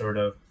enjoy this sort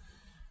of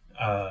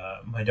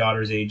my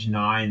daughter's age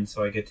 9,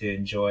 so I get to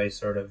enjoy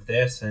sort of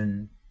this,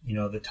 and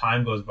the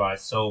time goes by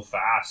so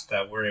fast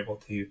that we're able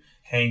to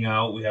hang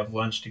out. We have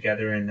lunch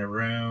together in the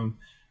room.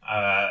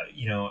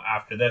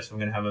 After this, I'm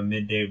going to have a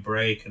midday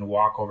break and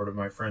walk over to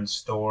my friend's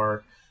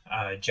store,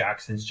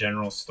 Jackson's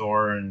General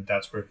Store, and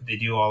that's where they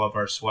do all of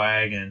our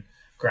swag, and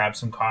grab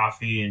some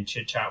coffee and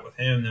chit chat with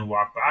him, then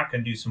walk back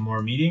and do some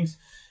more meetings.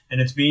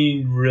 And it's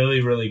been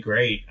really, really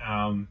great.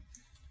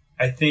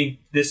 I think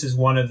this is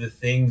one of the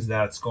things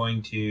that's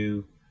going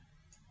to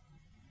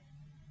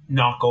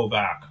not go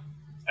back.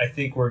 I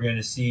think we're going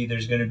to see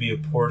there's going to be a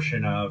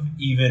portion of,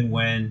 even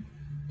when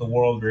the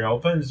world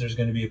reopens, there's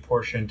going to be a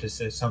portion to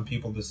say, some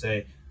people to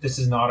say, this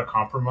is not a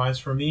compromise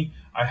for me.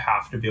 I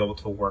have to be able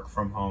to work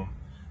from home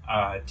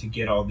to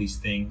get all these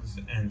things.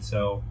 And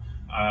so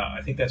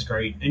I think that's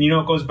great. And,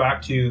 it goes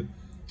back to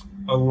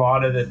a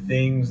lot of the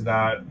things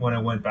that when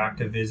I went back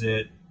to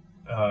visit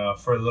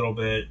for a little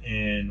bit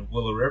in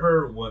Willow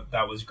River, what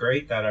that was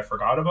great that I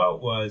forgot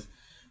about was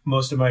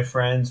most of my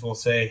friends will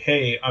say,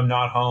 hey, I'm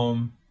not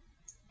home.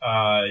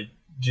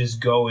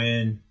 Just go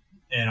in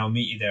and I'll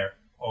meet you there.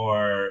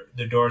 Or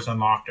the door's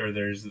unlocked, or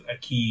there's a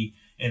key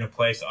in a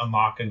place,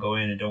 unlock and go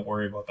in, and don't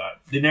worry about that.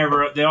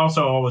 They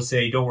also always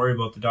say, don't worry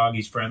about the dog,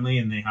 he's friendly.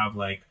 And they have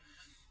like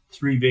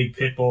 3 big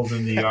pit bulls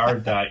in the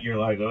yard that you're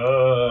like,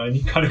 and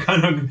you gotta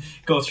kind of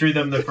go through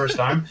them the first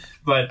time.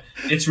 But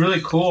it's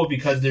really cool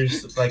because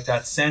there's like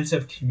that sense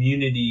of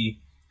community,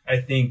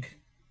 I think,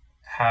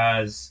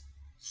 has,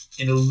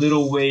 in a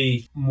little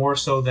way, more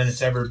so than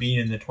it's ever been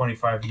in the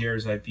 25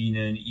 years I've been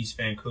in East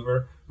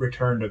Vancouver,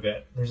 returned a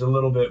bit. There's a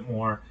little bit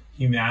more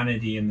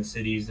humanity in the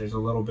cities. There's a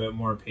little bit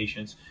more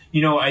patience.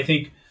 I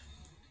think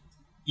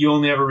you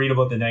only ever read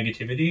about the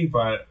negativity,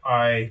 but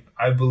I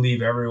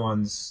believe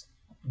everyone's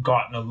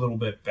gotten a little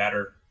bit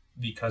better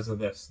because of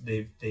this.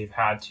 They've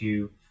had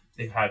to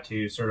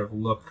sort of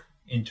look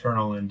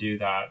internal and do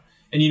that.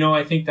 And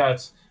I think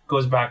that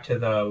goes back to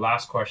the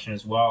last question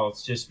as well.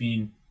 It's just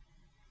been,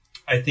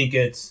 I think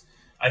it's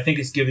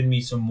given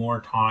me some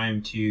more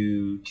time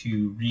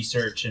to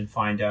research and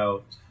find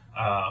out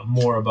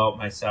more about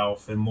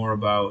myself and more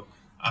about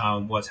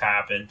what's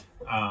happened,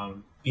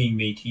 being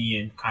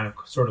Métis, and kind of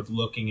sort of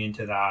looking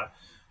into that,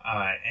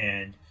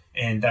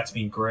 and that's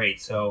been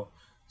great. So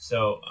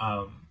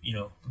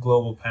the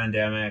global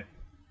pandemic,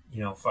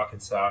 fucking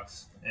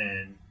sucks,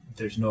 and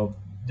there's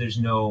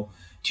no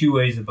two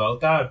ways about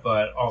that.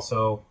 But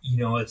also,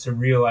 it's a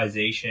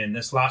realization.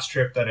 This last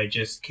trip that I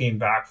just came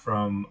back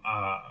from,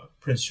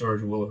 Prince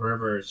George, Willow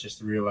River, is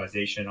just a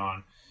realization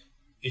on,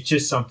 it's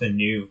just something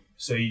new.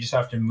 So you just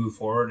have to move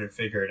forward and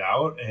figure it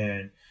out.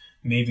 And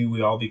maybe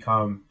we all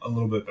become a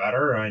little bit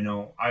better. I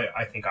know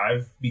I think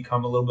I've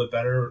become a little bit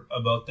better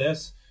about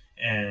this.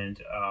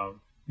 And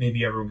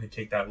maybe everyone could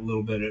take that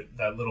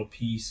little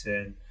piece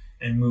and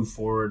move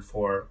forward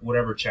for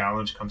whatever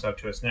challenge comes up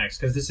to us next.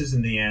 Because this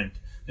isn't the end.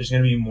 There's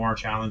going to be more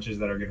challenges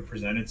that are going to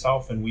present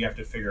itself. And we have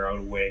to figure out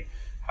a way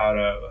how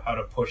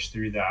to push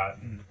through that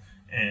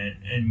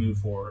and move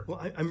forward. Well,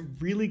 I'm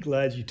really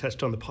glad you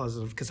touched on the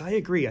positive, because I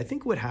agree. I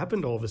think what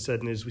happened all of a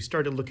sudden is we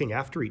started looking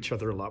after each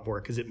other a lot more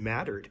because it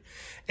mattered.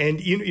 And,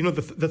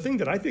 the thing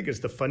that I think is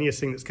the funniest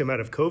thing that's come out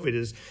of COVID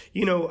is,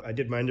 I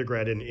did my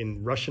undergrad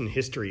in Russian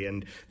history,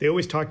 and they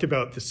always talked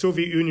about the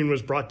Soviet Union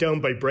was brought down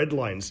by bread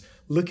lines.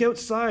 Look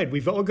outside.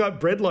 We've all got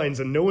bread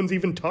lines and no one's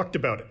even talked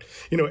about it.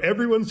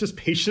 Everyone's just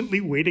patiently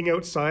waiting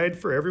outside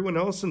for everyone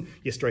else, and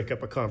you strike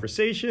up a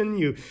conversation,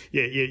 you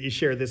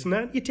share this and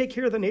that, you take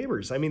care of the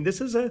neighbors. I mean, this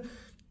is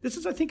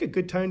I think a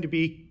good time to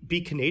be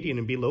Canadian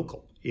and be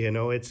local.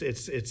 It's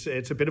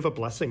a bit of a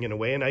blessing in a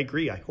way, and I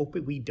agree. I hope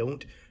we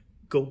don't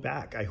go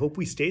back. I hope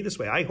we stay this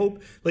way. I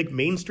hope, like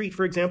Main Street,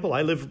 for example,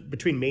 I live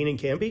between Main and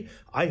Cambie.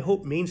 I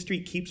hope Main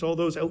Street keeps all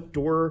those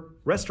outdoor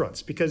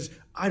restaurants, because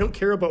I don't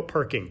care about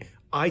parking.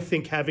 I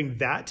think having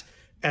that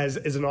as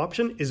an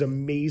option is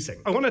amazing.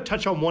 I want to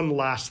touch on one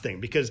last thing,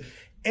 because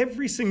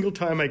every single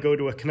time I go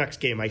to a Canucks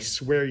game, I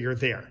swear you're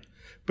there.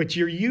 But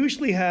you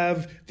usually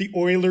have the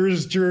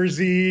Oilers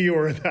jersey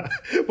or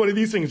one of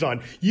these things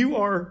on. You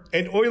are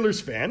an Oilers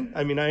fan.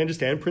 I mean, I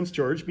understand Prince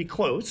George, be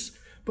close.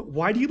 But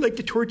why do you like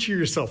to torture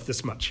yourself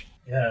this much?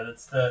 Yeah,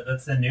 that's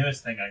the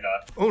newest thing I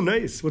got. Oh,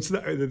 nice. What's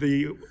that?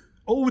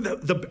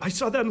 I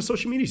saw that on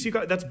social media. So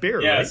that's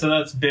Bear, yeah, right? So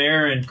that's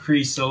Bear and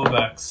Cree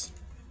Syllabex.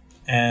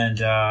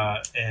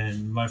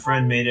 And my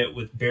friend made it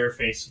with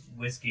Bearface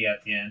whiskey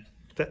at the end.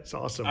 That's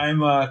awesome.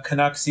 I'm a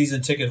Canucks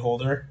season ticket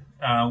holder.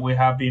 We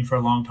have been for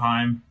a long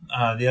time.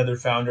 The other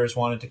founders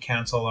wanted to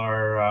cancel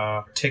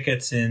our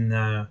tickets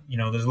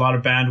there's a lot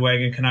of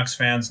bandwagon Canucks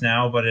fans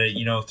now, but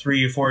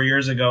 3 or 4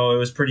 years ago, it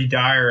was pretty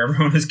dire.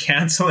 Everyone was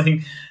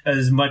canceling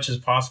as much as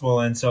possible.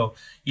 And so,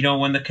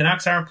 when the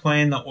Canucks aren't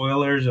playing the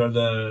Oilers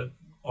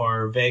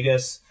or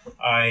Vegas,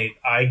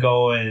 I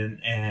go and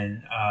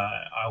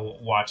I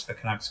watch the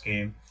Canucks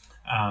game.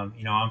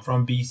 I'm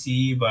from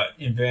BC, but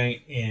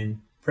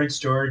in Prince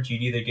George,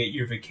 you'd either get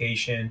your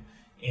vacation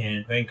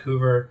in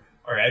Vancouver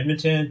or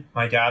Edmonton.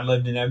 My dad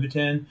lived in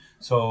Edmonton,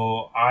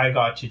 so I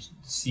got to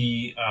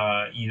see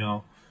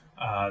the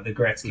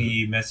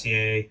Gretzky,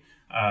 Messier,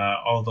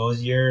 all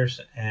those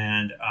years,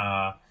 and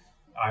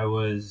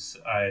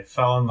I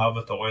fell in love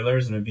with the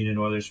Oilers, and I've been an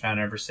Oilers fan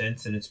ever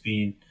since. And it's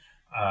been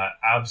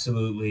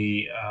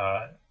absolutely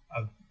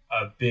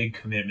a big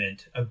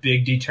commitment, a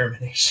big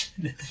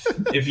determination.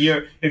 If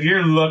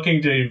you're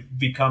looking to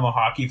become a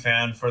hockey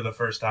fan for the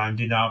first time,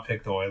 do not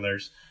pick the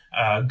Oilers.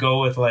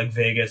 Go with like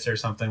Vegas or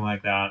something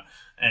like that,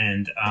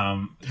 and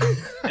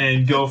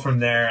go from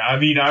there. I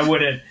mean, I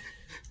wouldn't.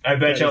 I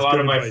bet you a lot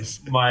of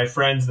my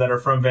friends that are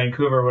from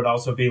Vancouver would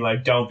also be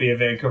like, don't be a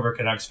Vancouver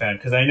Canucks fan,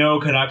 because I know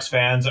Canucks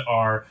fans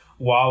are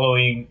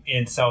wallowing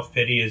in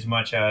self-pity as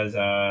much as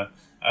the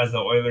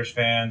Oilers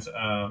fans.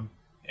 I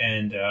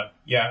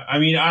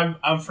mean,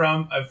 I'm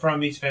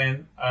from East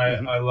Van.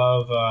 I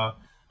love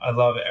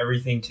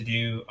everything to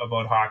do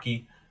about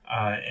hockey.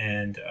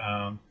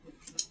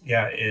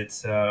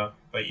 It's but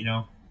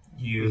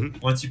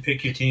once you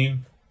pick your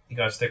team, you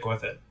gotta stick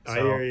with it. So,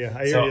 I hear you.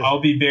 I'll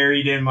be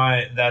buried in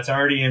that's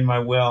already in my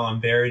will. I'm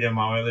buried in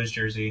my Oilers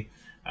jersey.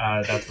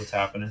 That's what's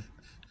happening.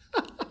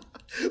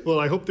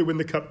 Well, I hope they win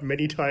the cup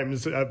many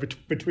times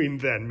between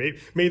then.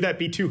 May that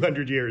be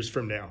 200 years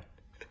from now.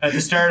 At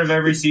the start of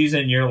every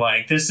season, you're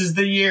like, this is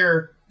the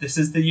year.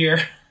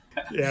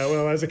 Yeah,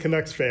 well, as a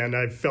Canucks fan,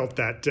 I've felt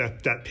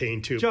that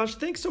pain too. Josh,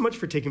 thanks so much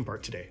for taking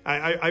part today.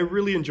 I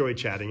really enjoyed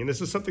chatting, and this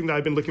is something that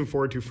I've been looking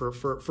forward to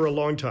for a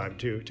long time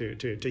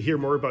to hear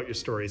more about your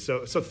story.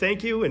 So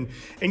thank you, and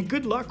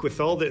good luck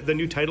with all the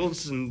new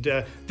titles and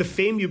the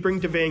fame you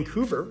bring to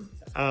Vancouver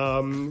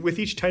with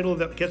each title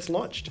that gets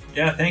launched.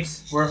 Yeah,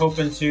 thanks. We're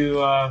hoping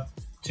to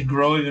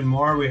grow even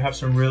more. We have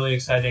some really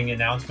exciting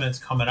announcements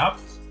coming up,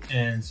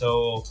 and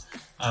so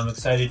I'm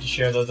excited to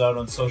share those out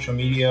on social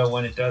media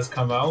when it does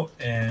come out,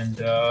 and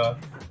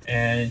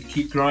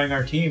keep growing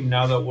our team.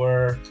 Now that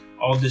we're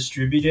all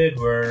distributed,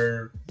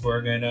 we're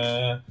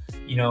gonna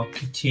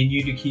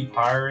continue to keep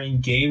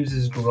hiring. Games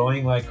is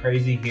growing like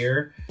crazy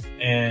here,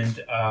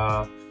 and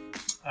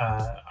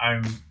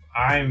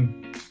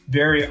I'm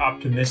very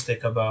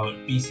optimistic about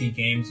BC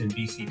Games and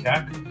BC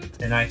Tech,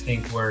 and I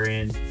think we're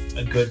in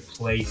a good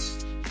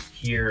place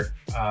here,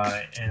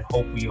 and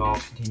hope we all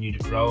continue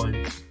to grow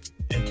and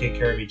take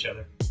care of each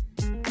other.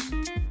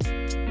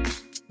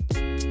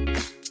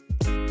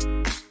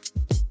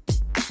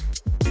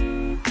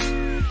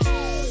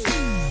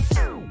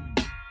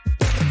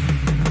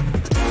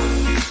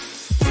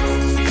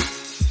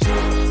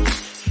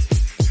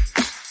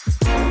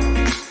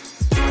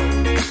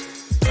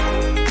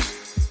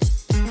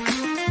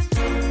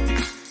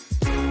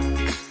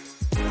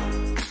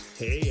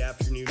 Hey,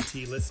 Afternoon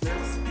Tea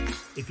listeners.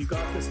 If you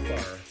got this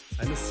far,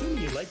 I'm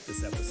assuming you liked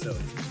this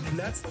episode, and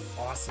that's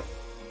awesome.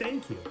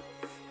 Thank you.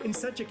 In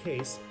such a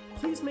case,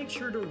 please make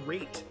sure to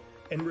rate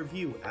and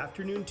review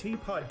Afternoon Tea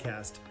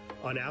Podcast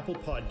on Apple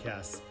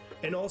Podcasts,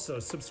 and also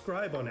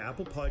subscribe on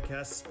Apple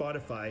Podcasts,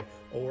 Spotify,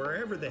 or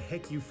wherever the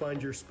heck you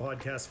find your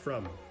podcast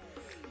from.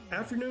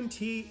 Afternoon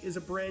Tea is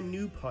a brand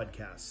new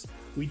podcast.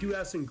 We do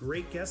have some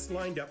great guests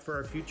lined up for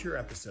our future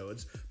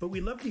episodes, but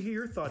we'd love to hear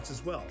your thoughts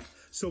as well.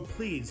 So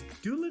please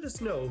do let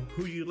us know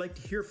who you'd like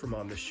to hear from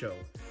on the show.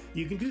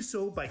 You can do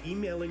so by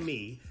emailing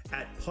me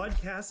at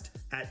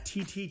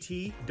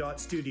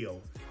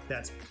podcast@ttt.studio.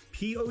 That's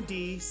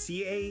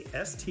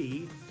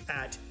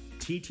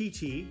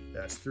podcast@ttt,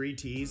 that's 3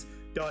 T's,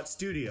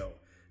 .studio.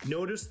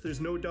 Notice there's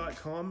no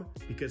 .com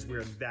because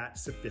we're that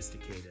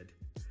sophisticated.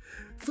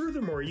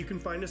 Furthermore, you can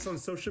find us on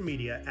social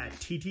media at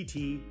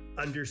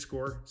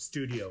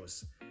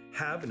 @TTT_studios.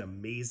 Have an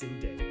amazing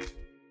day.